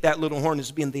indicate that little horn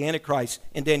as being the Antichrist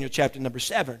in Daniel chapter number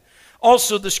 7.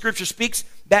 Also, the scripture speaks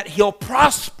that he'll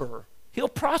prosper,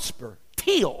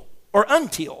 till or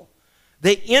until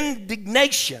the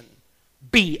indignation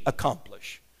be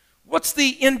accomplished. What's the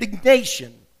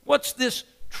indignation? What's this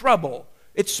trouble?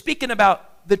 It's speaking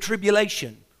about the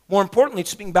tribulation. More importantly,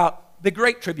 it's speaking about the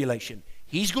great tribulation.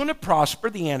 He's going to prosper,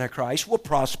 the Antichrist will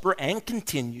prosper and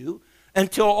continue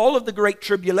until all of the great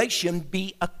tribulation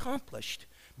be accomplished.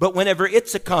 But whenever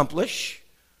it's accomplished,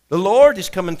 the Lord is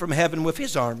coming from heaven with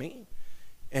his army,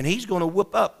 and he's going to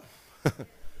whoop up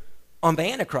on the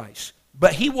Antichrist.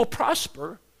 But he will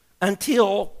prosper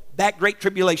until that great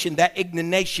tribulation, that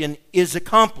indignation is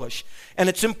accomplished. And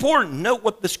it's important. Note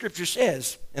what the scripture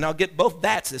says. And I'll get both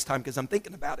that's this time because I'm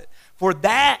thinking about it. For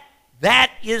that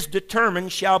is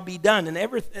determined shall be done. And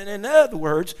in other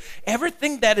words,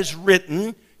 everything that is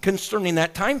written concerning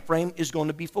that time frame is going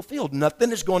to be fulfilled.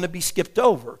 Nothing is going to be skipped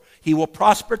over. He will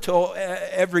prosper till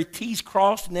every T's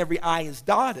crossed and every I is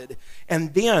dotted.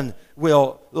 And then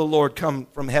will the Lord come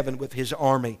from heaven with his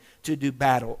army to do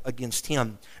battle against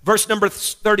him. Verse number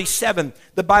 37,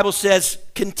 the Bible says,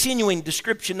 continuing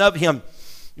description of him,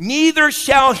 neither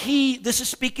shall he, this is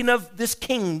speaking of this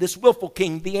king, this willful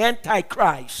king, the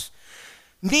Antichrist,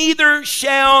 neither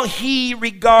shall he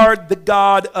regard the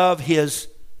God of his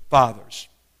fathers.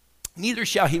 Neither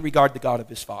shall he regard the God of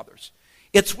his fathers.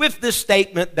 It's with this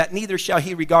statement that neither shall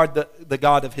he regard the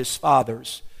God of his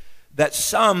fathers that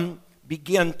some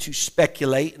begin to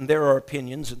speculate, and there are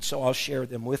opinions, and so I'll share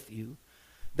them with you,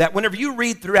 that whenever you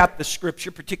read throughout the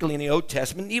scripture, particularly in the Old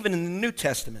Testament, even in the New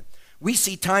Testament, we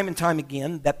see time and time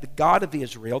again that the God of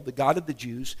Israel, the God of the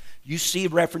Jews, you see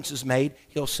references made,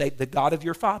 he'll say, the God of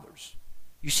your fathers.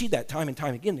 You see that time and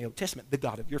time again in the Old Testament, the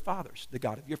God of your fathers, the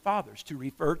God of your fathers, to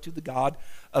refer to the God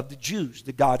of the Jews,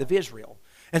 the God of Israel.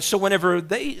 And so whenever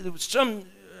some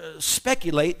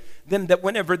speculate, then that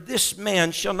whenever this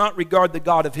man shall not regard the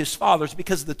God of his fathers,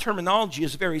 because the terminology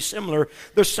is very similar,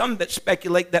 there's some that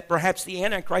speculate that perhaps the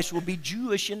Antichrist will be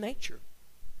Jewish in nature.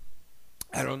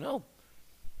 I don't know.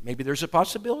 Maybe there's a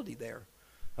possibility there.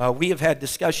 We have had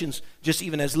discussions just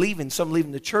even as some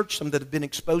leaving the church, some that have been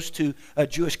exposed to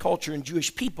Jewish culture and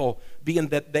Jewish people, being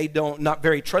that they not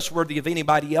very trustworthy of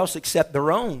anybody else except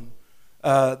their own.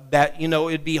 That,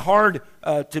 it'd be hard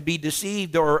to be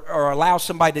deceived or allow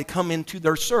somebody to come into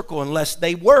their circle unless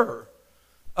they were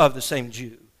of the same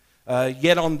Jew.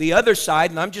 Yet on the other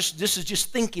side, and this is just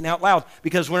thinking out loud,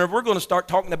 because whenever we're going to start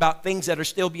talking about things that are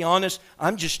still beyond us,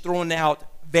 I'm just throwing out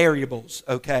variables,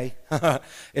 okay?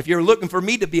 If you're looking for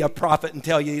me to be a prophet and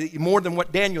tell you more than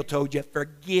what Daniel told you,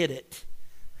 forget it.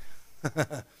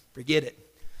 Forget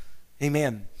it.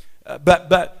 Amen.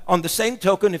 But on the same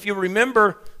token, if you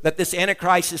remember that this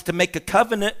Antichrist is to make a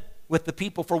covenant with the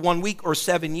people for 1 week or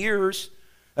 7 years,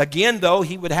 again, though,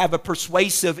 he would have a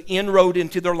persuasive inroad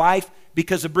into their life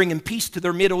because of bringing peace to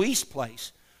their Middle East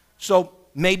place. So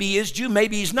maybe he is Jew,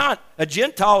 maybe he's not. A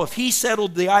Gentile, if he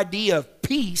settled the idea of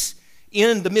peace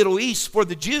in the Middle East for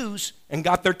the Jews and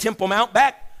got their Temple Mount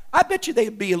back, I bet you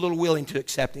they'd be a little willing to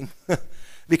accept him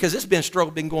because this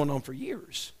struggle been going on for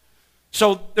years.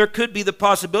 So there could be the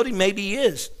possibility, maybe he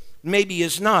is, maybe he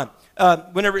is not.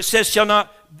 Whenever it says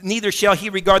neither shall he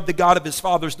regard the God of his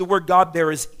fathers, the word God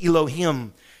there is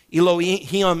Elohim.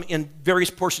 Elohim in various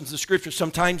portions of Scripture.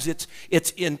 Sometimes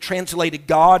it's in translated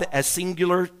God as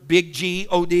singular, big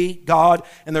G-O-D, God.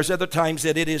 And there's other times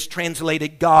that it is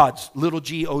translated gods, little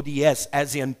G-O-D-S,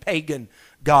 as in pagan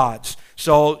gods.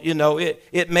 So,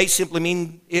 it may simply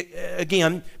mean,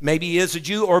 again, maybe he is a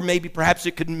Jew, or maybe perhaps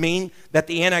it could mean that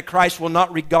the Antichrist will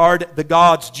not regard the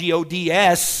gods,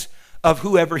 G-O-D-S, of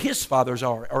whoever his fathers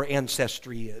are or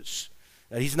ancestry is.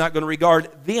 That he's not going to regard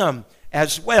them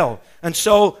as well. And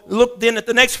so look then at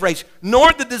the next phrase,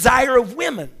 nor the desire of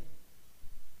women.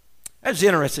 That's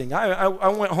interesting. I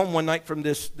went home one night from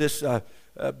this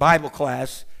Bible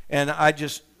class, and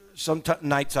some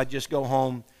nights I just go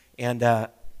home and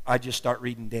I just start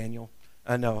reading Daniel.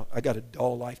 I know, I got a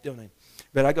dull life, don't I?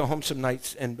 But I go home some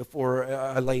nights, and before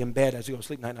I lay in bed as I go to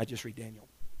sleep at night, I just read Daniel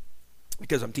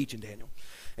because I'm teaching Daniel.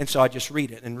 And so I just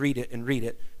read it and read it and read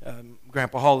it.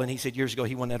 Grandpa Holland, he said years ago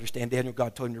he wanted to understand Daniel.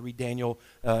 God told him to read Daniel,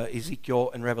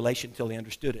 Ezekiel, and Revelation until he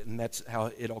understood it. And that's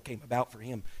how it all came about for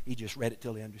him. He just read it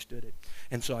till he understood it.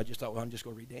 And so I just thought, well, I'm just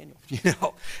going to read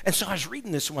Daniel. And so I was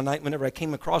reading this one night. Whenever I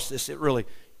came across this, it really,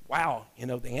 wow,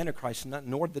 the Antichrist,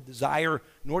 nor the desire,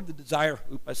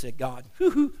 I said God.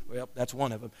 Well, that's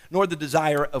one of them. Nor the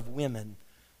desire of women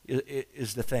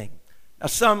is the thing. Now,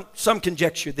 some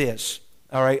conjecture this.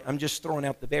 All right, I'm just throwing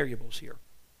out the variables here.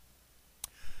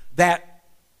 That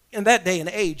in that day and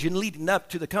age, in leading up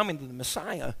to the coming of the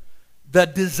Messiah, the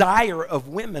desire of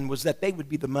women was that they would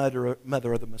be the mother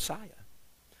of the Messiah.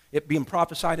 It being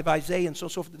prophesied of Isaiah and so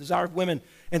forth, the desire of women.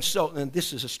 And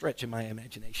this is a stretch in my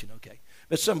imagination, okay.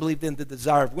 But some believe then the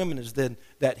desire of women is then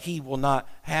that he will not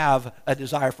have a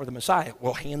desire for the Messiah.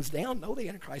 Well, hands down, no, the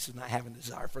Antichrist is not having a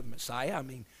desire for the Messiah.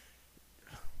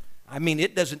 I mean,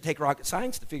 it doesn't take rocket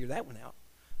science to figure that one out.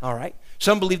 All right.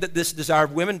 Some believe that this desire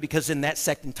of women, because in that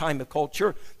second time of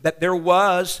culture, that there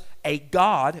was a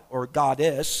god or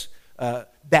goddess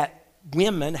that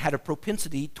women had a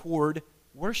propensity toward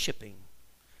worshiping.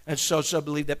 And so some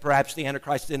believe that perhaps the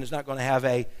Antichrist then is not going to have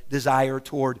a desire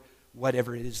toward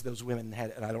whatever it is those women had,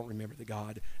 and I don't remember the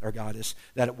god or goddess,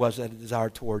 that it was a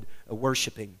desire toward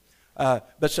worshiping.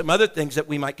 But some other things that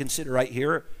we might consider right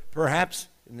here, perhaps,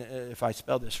 if I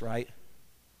spell this right,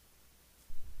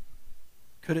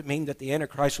 could it mean that the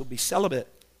Antichrist will be celibate,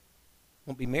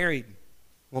 won't be married,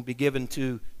 won't be given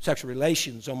to sexual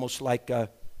relations, almost like a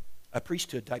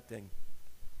priesthood type thing?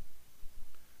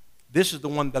 This is the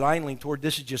one that I lean toward.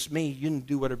 This is just me. You can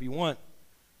do whatever you want.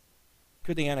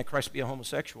 Could the Antichrist be a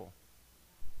homosexual?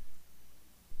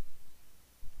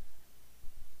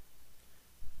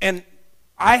 And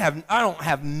I don't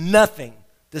have nothing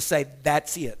to say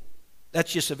that's it.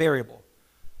 That's just a variable.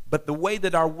 But the way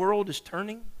that our world is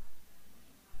turning,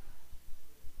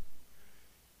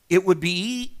 it would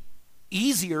be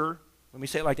easier, let me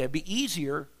say it like that, it'd be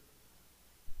easier,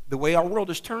 the way our world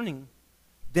is turning,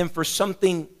 than for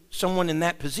someone in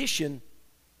that position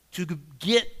to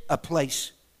get a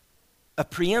place, a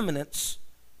preeminence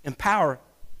and power,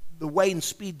 the way and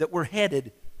speed that we're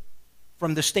headed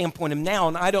from the standpoint of now.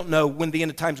 And I don't know when the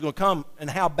end of time is going to come and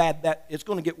how bad that, it's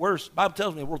going to get worse. The Bible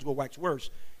tells me the world's going to wax worse.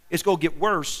 It's going to get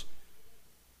worse.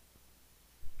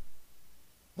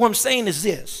 What I'm saying is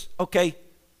this, okay?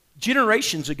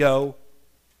 Generations ago,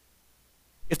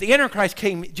 if the Antichrist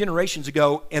came generations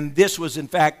ago and this was in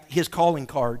fact his calling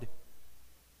card,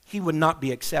 he would not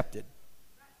be accepted.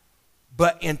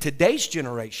 But in today's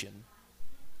generation,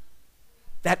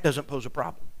 that doesn't pose a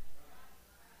problem.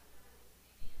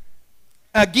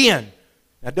 Again,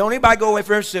 now don't anybody go away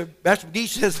from and say, Pastor McGee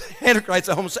says Antichrist is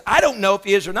a homosexual. I don't know if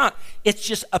he is or not. It's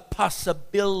just a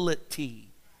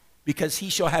possibility, because he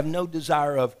shall have no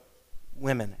desire of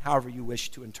women, however you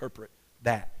wish to interpret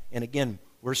that. And again,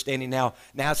 we're standing now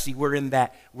see, we're in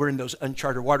those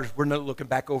uncharted waters. We're not looking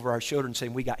back over our shoulder and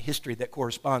saying we got history that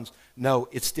corresponds. No,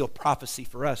 it's still prophecy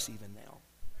for us even now.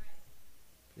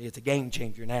 It's a game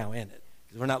changer now, isn't it?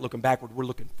 Because we're not looking backward, we're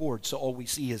looking forward. So all we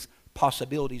see is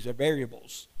possibilities or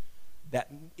variables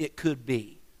that it could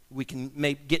be. We can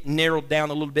maybe get narrowed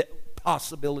down a little bit,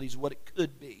 possibilities of what it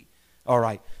could be. All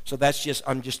right, so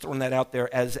I'm just throwing that out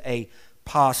there as a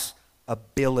possibility.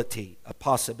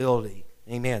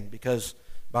 Amen, because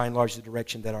by and large the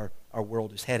direction that our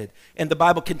world is headed. And the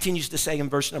Bible continues to say in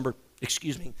verse number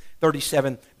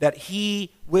 37, that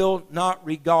he will not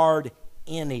regard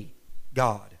any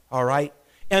God. All right?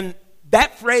 And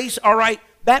that phrase, all right,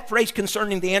 that phrase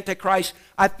concerning the Antichrist,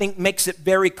 I think makes it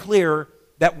very clear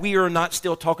that we are not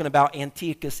still talking about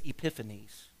Antiochus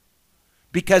Epiphanes.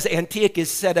 Because Antiochus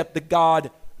set up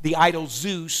the idol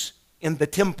Zeus in the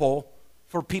temple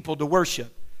for people to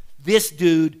worship. This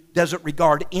dude doesn't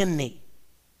regard any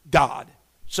God.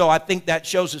 So I think that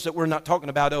shows us that we're not talking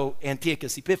about,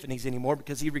 Antiochus Epiphanes anymore,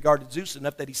 because he regarded Zeus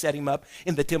enough that he set him up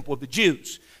in the temple of the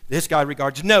Jews. This guy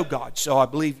regards no God. So I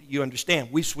believe you understand.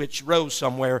 We switched rows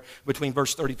somewhere between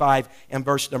verse 35 and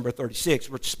verse number 36.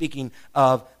 We're speaking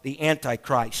of the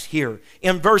Antichrist here.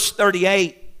 In verse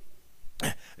 38,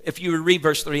 if you would read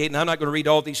verse 38, and I'm not going to read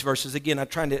all these verses. Again, I'm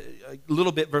trying to, a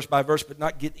little bit verse by verse, but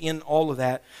not get in all of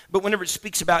that. But whenever it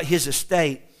speaks about his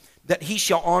estate, that he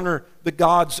shall honor the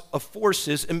gods of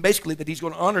forces, and basically that he's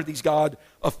going to honor these god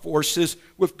of forces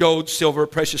with gold, silver,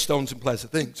 precious stones, and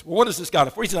pleasant things. Well, what is this God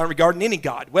of forces? He's not regarding any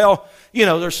god. Well,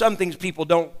 there's some things people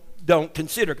don't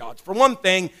consider gods. For one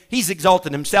thing, he's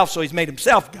exalted himself, so he's made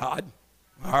himself God.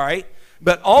 All right?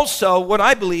 But also, what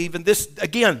I believe, and this,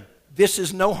 again, this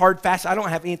is no hard fast. I don't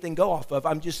have anything to go off of.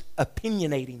 I'm just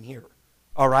opinionating here.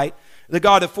 All right? The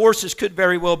God of forces could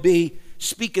very well be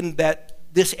speaking that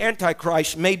this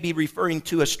Antichrist may be referring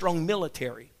to a strong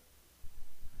military.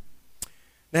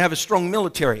 They have a strong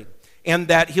military. And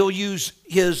that he'll use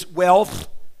his wealth,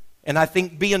 and I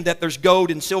think being that there's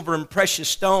gold and silver and precious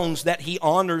stones that he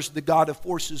honors the God of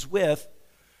forces with.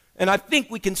 And I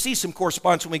think we can see some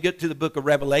correspondence when we get to the book of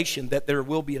Revelation that there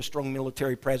will be a strong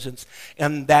military presence,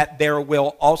 and that there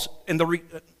will also, and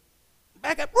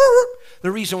back up,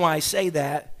 the reason why I say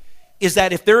that is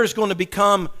that if there is going to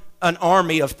become an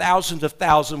army of thousands,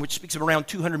 which speaks of around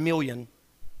 200 million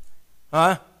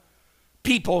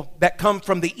people that come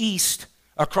from the east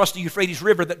across the Euphrates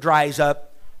River that dries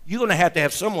up, you're going to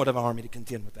have somewhat of an army to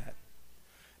contend with that.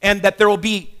 And that there will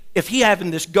be, if he having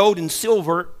this gold and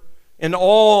silver and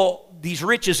all these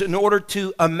riches in order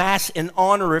to amass and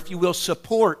honor, if you will,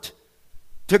 support,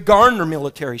 to garner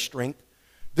military strength,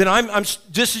 then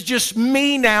this is just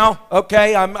me now,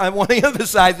 okay? I want to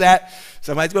emphasize that.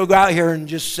 Somebody's going to go out here and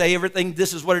just say everything,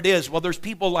 this is what it is. Well, there's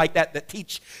people like that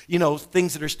teach,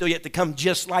 things that are still yet to come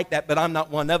just like that, but I'm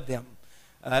not one of them.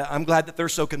 I'm glad that they're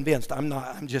so convinced. I'm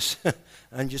not. I'm just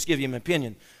giving you an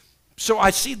opinion. So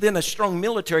I see then a strong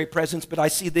military presence, but I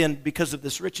see then, because of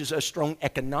this riches, a strong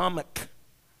economic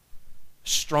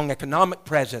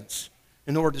presence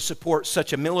in order to support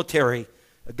such a military,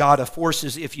 a God of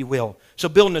forces, if you will. So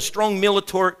building a strong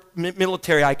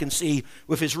military, I can see,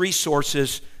 with his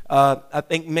resources, I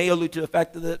think may allude to the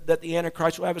fact that the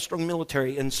Antichrist will have a strong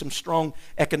military and some strong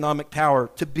economic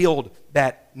power to build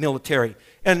that military.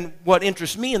 And what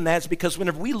interests me in that is because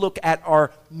whenever we look at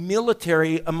our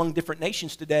military among different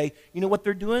nations today, you know what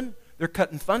they're doing? They're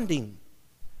cutting funding.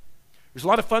 There's a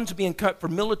lot of funds being cut for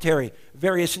military,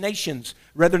 various nations.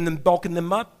 Rather than bulking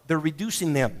them up, they're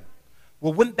reducing them.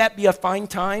 Well, wouldn't that be a fine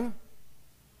time?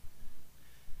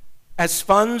 As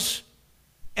funds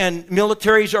and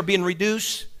militaries are being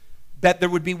reduced, that there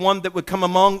would be one that would come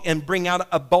among and bring out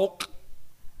a bulk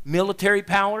military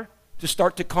power to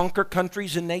start to conquer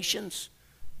countries and nations.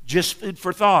 Just food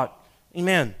for thought.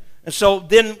 Amen. And so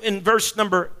then in verse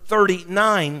number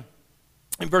 39,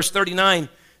 the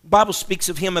Bible speaks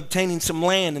of him obtaining some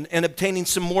land and obtaining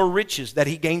some more riches that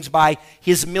he gains by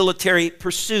his military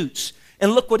pursuits.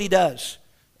 And look what he does.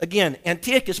 Again,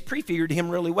 Antiochus prefigured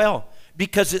him really well,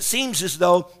 because it seems as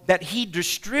though that he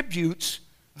distributes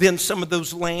then some of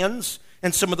those lands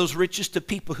and some of those riches to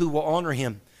people who will honor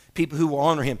him. People who will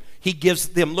honor him. He gives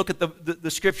them, look at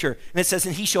the scripture, and it says,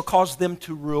 and he shall cause them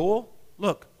to rule,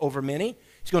 look, over many.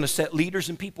 He's going to set leaders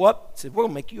and people up. He said, we'll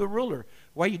make you a ruler.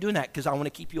 Why are you doing that? Because I want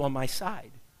to keep you on my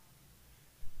side.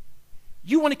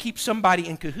 You want to keep somebody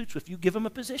in cahoots with you, give them a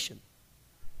position.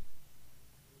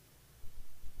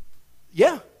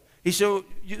 Yeah. He said,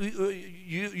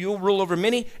 you'll rule over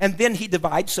many, and then he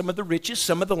divides some of the riches,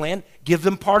 some of the land, give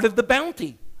them part of the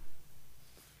bounty.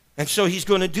 And so he's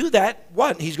going to do that.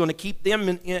 What? He's going to keep them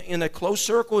in a close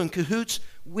circle, in cahoots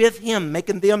with him,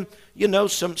 making them, giving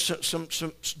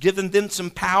them some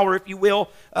power, if you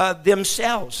will,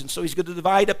 themselves. And so he's going to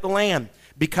divide up the land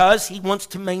because he wants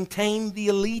to maintain the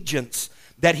allegiance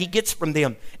that he gets from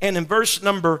them. And in verse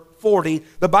number 40,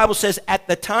 the Bible says, at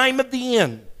the time of the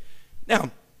end.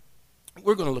 Now,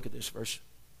 we're going to look at this verse.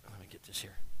 Let me get this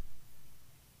here.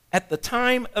 At the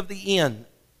time of the end,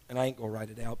 and I ain't going to write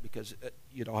it out because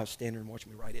you'd all have to stand there and watch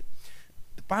me write it.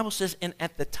 The Bible says, and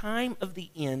at the time of the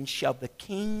end shall the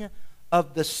king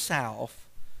of the south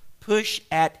push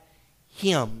at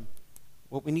him.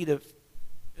 What we need to,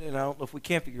 I don't know if we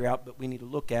can't figure out, but we need to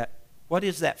look at, what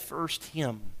is that first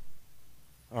him?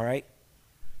 All right?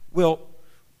 Well,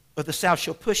 of the south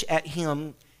shall push at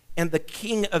him, and the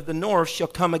king of the north shall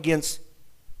come against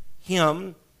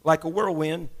him like a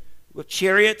whirlwind, with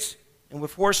chariots and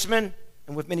with horsemen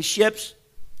and with many ships,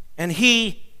 and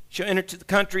he shall enter to the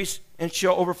countries and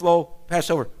shall overflow,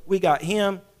 pass over. We got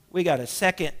him. We got a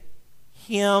second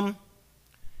him.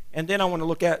 And then I want to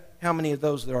look at how many of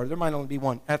those there are. There might only be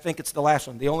one. I think it's the last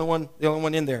one. The only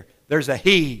one in there. There's a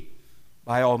he.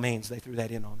 By all means, they threw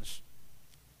that in on us.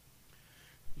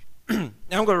 Now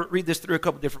I'm going to read this through a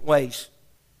couple different ways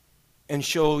and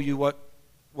show you what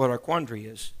our quandary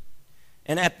is.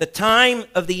 And at the time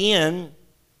of the end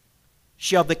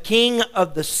shall the king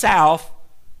of the south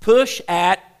push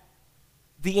at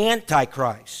the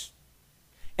Antichrist,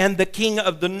 and the king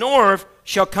of the north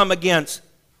shall come against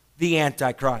the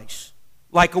Antichrist,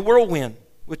 like a whirlwind,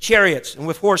 with chariots and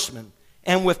with horsemen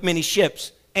and with many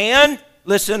ships. And,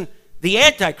 listen, the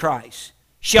Antichrist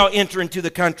shall enter into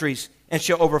the countries and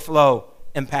shall overflow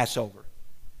and pass over.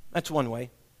 That's one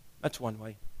way. That's one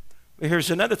way. But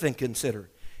here's another thing to consider.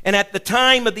 And at the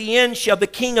time of the end shall the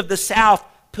king of the south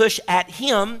push at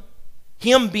him,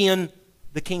 him being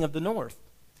the king of the north.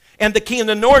 And the king of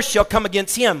the north shall come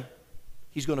against him.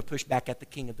 He's going to push back at the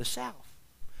king of the south,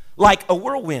 like a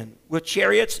whirlwind, with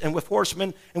chariots and with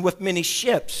horsemen and with many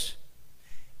ships.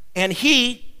 And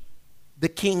he, the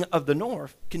king of the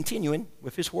north, continuing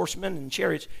with his horsemen and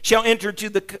chariots, shall enter to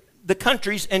the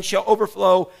countries and shall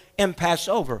overflow and pass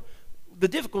over. The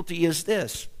difficulty is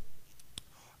this.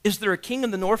 Is there a king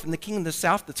in the north and the king in the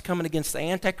south that's coming against the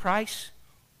Antichrist?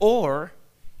 Or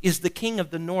is the king of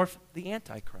the north the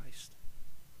Antichrist?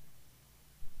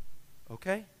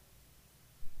 Okay?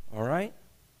 All right?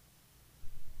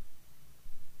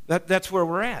 That's where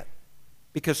we're at.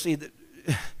 Because, see,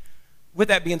 with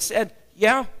that being said,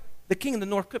 yeah, the king of the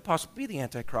north could possibly be the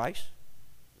Antichrist.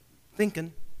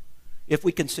 Thinking, if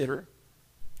we consider,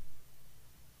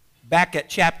 back at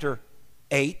chapter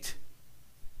 8,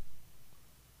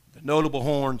 the notable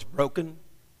horn's broken,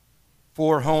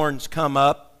 4 horns come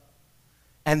up,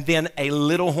 and then a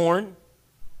little horn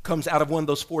comes out of one of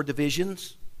those 4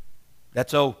 divisions.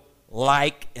 That's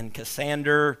Like and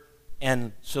Cassander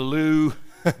and Salu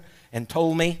and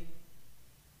Ptolemy.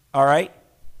 All right?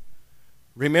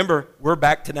 Remember, we're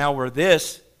back to now where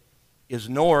this is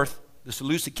north, the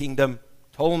Seleucid kingdom.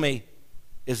 Ptolemy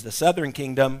is the southern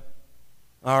kingdom.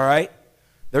 All right?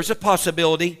 There's a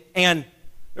possibility, and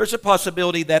there's a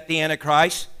possibility that the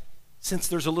Antichrist, since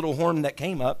there's a little horn that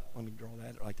came up, let me draw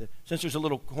that like that. Since there's a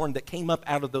little horn that came up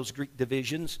out of those Greek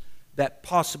divisions, that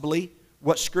possibly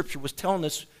what Scripture was telling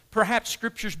us, perhaps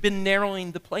Scripture's been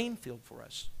narrowing the playing field for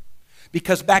us.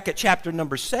 Because back at chapter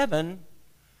number 7,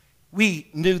 we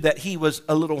knew that he was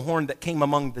a little horn that came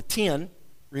among the 10,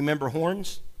 remember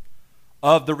horns,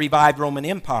 of the revived Roman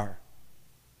Empire.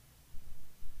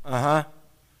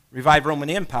 Revived Roman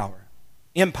Empire.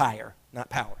 Empire, not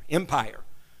power. Empire.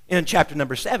 In chapter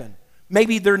number 7.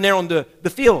 Maybe they're narrowing the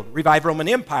field. Revived Roman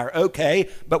Empire. Okay,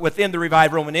 but within the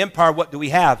revived Roman Empire, what do we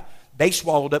have? They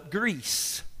swallowed up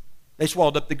Greece. They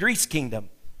swallowed up the Greece kingdom.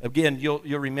 Again, you'll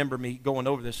remember me going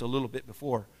over this a little bit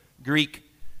before. Greek,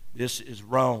 this is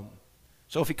Rome.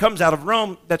 So if he comes out of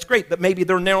Rome, that's great, but maybe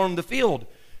they're narrowing the field.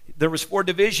 There was 4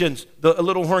 divisions. A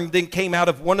little horn then came out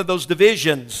of one of those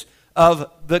divisions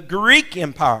of the Greek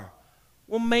Empire.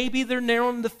 Well, maybe they're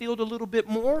narrowing the field a little bit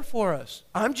more for us.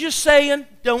 I'm just saying,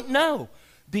 don't know.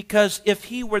 Because if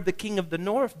he were the king of the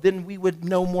north, then we would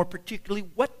know more particularly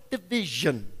what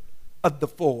division of the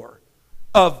 4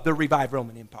 of the revived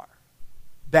Roman Empire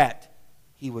that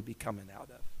he would be coming out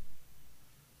of.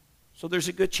 So there's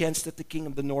a good chance that the king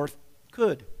of the north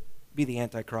could be the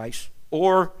Antichrist.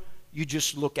 Or you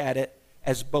just look at it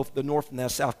as both the north and the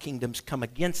south kingdoms come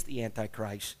against the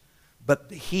Antichrist. But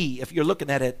the he, if you're looking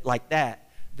at it like that,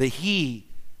 the he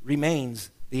remains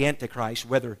the Antichrist,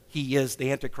 whether he is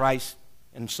the Antichrist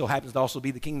and so happens to also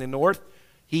be the king of the north.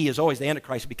 He is always the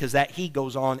Antichrist because that he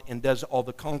goes on and does all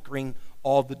the conquering,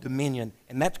 all the dominion,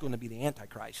 and that's going to be the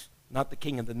Antichrist, not the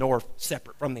king of the north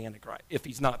separate from the Antichrist, if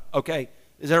he's not. Okay,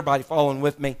 is everybody following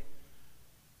with me?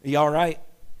 Are you all right?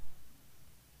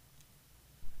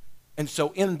 And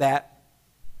so in that,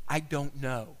 I don't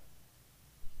know.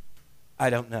 I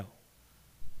don't know.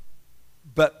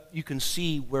 But you can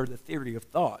see where the theory of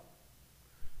thought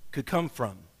could come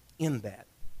from in that.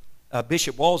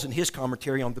 Bishop Walls, in his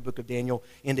commentary on the book of Daniel,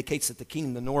 indicates that the king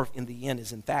of the north in the end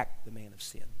is in fact the man of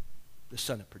sin, the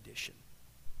son of perdition.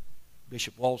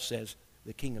 Bishop Walls says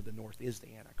the king of the north is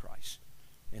the Antichrist.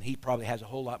 And he probably has a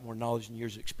whole lot more knowledge and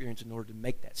years of experience in order to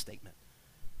make that statement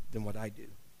than what I do.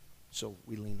 So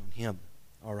we lean on him,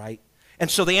 all right? And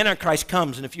so the Antichrist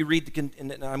comes, and if you read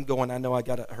and I'm going, I know I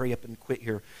got to hurry up and quit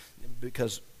here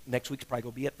because next week's probably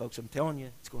going to be it, folks. I'm telling you,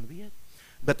 it's going to be it.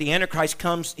 But the Antichrist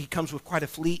comes, he comes with quite a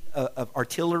fleet of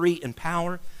artillery and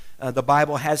power. The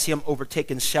Bible has him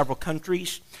overtaken several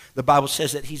countries. The Bible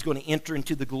says that he's going to enter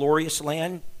into the glorious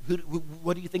land.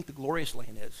 What do you think the glorious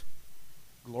land is?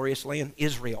 Glorious land?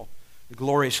 Israel. The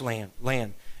glorious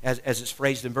land. as it's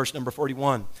phrased in verse number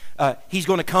 41. He's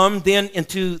going to come then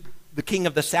into the king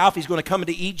of the south. He's going to come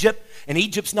into Egypt, and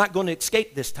Egypt's not going to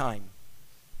escape this time.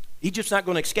 Egypt's not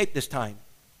going to escape this time.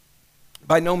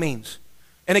 By no means.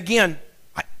 And again,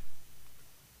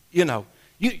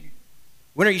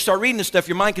 whenever you start reading this stuff,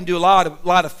 your mind can do a lot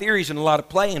of theories and a lot of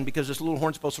playing, because this little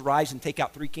horn's supposed to rise and take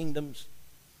out 3 kingdoms.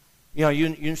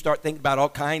 You can start thinking about all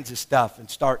kinds of stuff and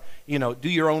start, do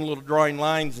your own little drawing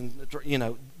lines and,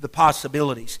 the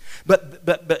possibilities.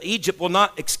 But Egypt will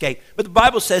not escape. But the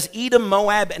Bible says Edom,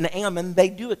 Moab, and Ammon, they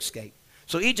do escape.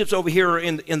 So Egypt's over here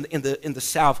in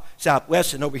the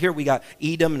southwest, and over here we got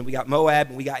Edom, and we got Moab,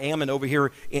 and we got Ammon over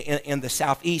here in the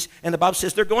southeast. And the Bible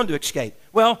says they're going to escape.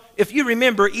 Well, if you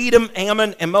remember, Edom,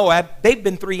 Ammon, and Moab, they've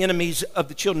been 3 enemies of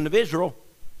the children of Israel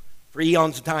for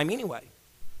eons of time anyway,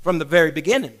 from the very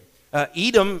beginning.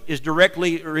 Edom is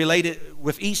directly related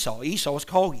with Esau. Esau is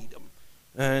called Edom.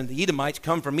 And the Edomites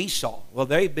come from Esau. Well,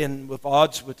 they've been with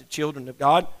odds with the children of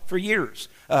God for years.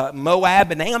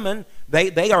 Moab and Ammon,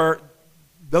 they are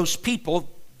those people.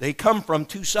 They come from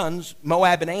 2 sons,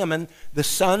 Moab and Ammon.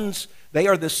 They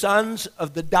are the sons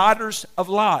of the daughters of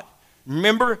Lot.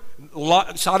 Remember,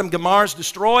 Sodom and Gomorrah is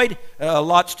destroyed.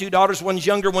 Lot's 2 daughters, one's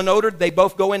younger, one older. They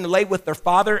both go in to lay with their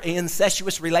father, an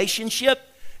incestuous relationship.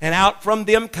 And out from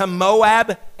them come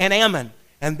Moab and Ammon.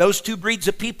 And those 2 breeds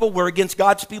of people were against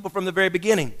God's people from the very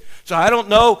beginning. So I don't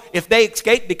know if they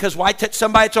escaped, because why touch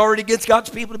somebody that's already against God's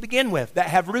people to begin with? That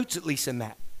have roots at least in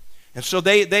that. And so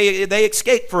they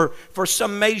escape for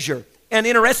some measure. And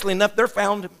interestingly enough, they're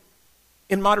found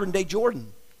in modern-day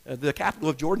Jordan. The capital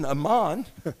of Jordan, Amman,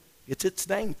 gets its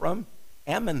name from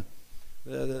Ammon,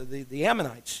 the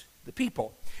Ammonites, the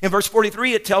people. In verse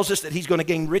 43, it tells us that he's going to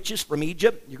gain riches from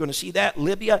Egypt. You're going to see that,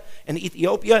 Libya and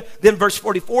Ethiopia. Then verse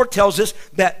 44 tells us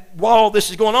that while all this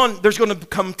is going on, there's going to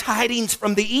come tidings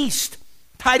from the east.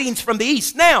 Tidings from the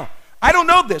east. Now, I don't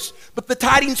know this, but the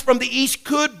tidings from the east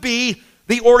could be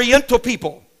the Oriental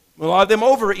people, a lot of them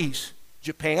over east.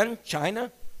 Japan,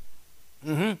 China,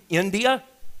 India,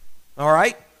 all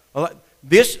right?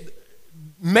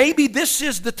 Maybe this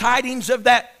is the tidings of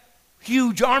that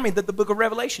huge army that the book of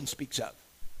Revelation speaks of.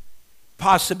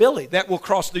 Possibility that will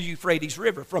cross the Euphrates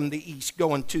River from the east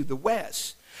going to the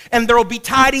west. And there will be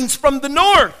tidings from the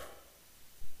north.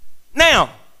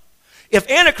 Now, if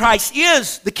Antichrist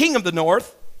is the king of the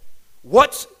north,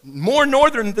 what's more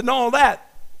northern than all that?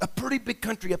 A pretty big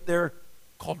country up there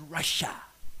called Russia,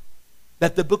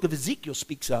 that the book of Ezekiel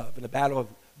speaks of in the battle of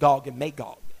Gog and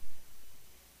Magog.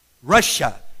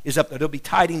 Russia is up there. There'll be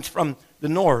tidings from the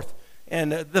north.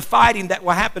 And the fighting that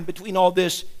will happen between all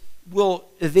this will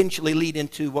eventually lead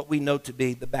into what we know to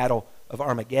be the battle of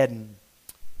Armageddon.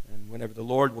 And whenever the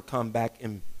Lord will come back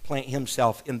and plant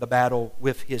himself in the battle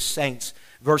with his saints.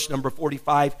 Verse number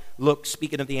 45, look,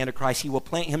 speaking of the Antichrist, he will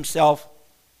plant himself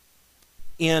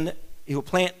he will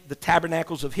plant the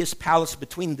tabernacles of his palace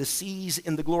between the seas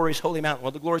in the glorious holy mountain.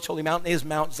 Well, the glorious holy mountain is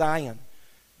Mount Zion,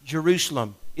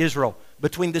 Jerusalem, Israel.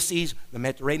 Between the seas, the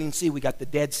Mediterranean Sea, we got the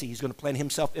Dead Sea. He's going to plant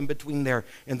himself in between there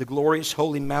in the glorious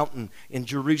holy mountain in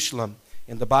Jerusalem.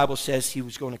 And the Bible says he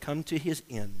was going to come to his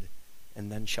end, and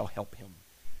none shall help him.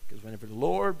 Because whenever the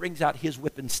Lord brings out his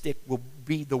whipping stick, will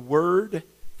be the word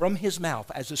from his mouth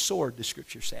as a sword, the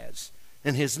scripture says.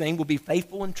 And his name will be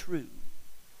faithful and true. And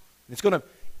it's going to...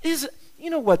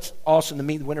 You know what's awesome to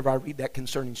me whenever I read that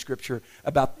concerning scripture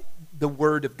about the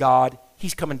word of God?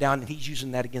 He's coming down and he's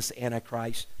using that against the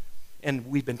Antichrist. And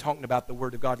we've been talking about the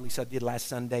word of God, at least I did last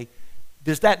Sunday.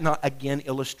 Does that not again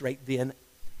illustrate then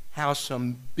how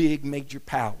some big major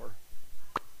power,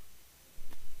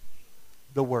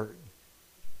 the word,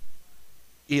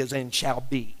 is and shall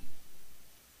be?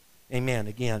 Amen.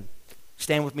 Again,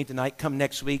 stand with me tonight. Come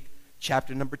next week,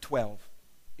 chapter number 12.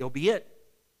 It'll be it.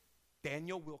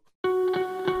 Daniel will...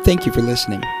 Thank you for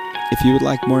listening. If you would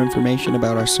like more information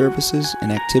about our services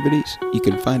and activities, you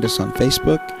can find us on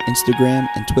Facebook, Instagram,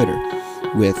 and Twitter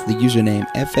with the username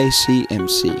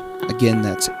FACMC. Again,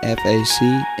 that's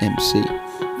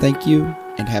FACMC. Thank you,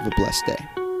 and have a blessed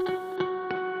day.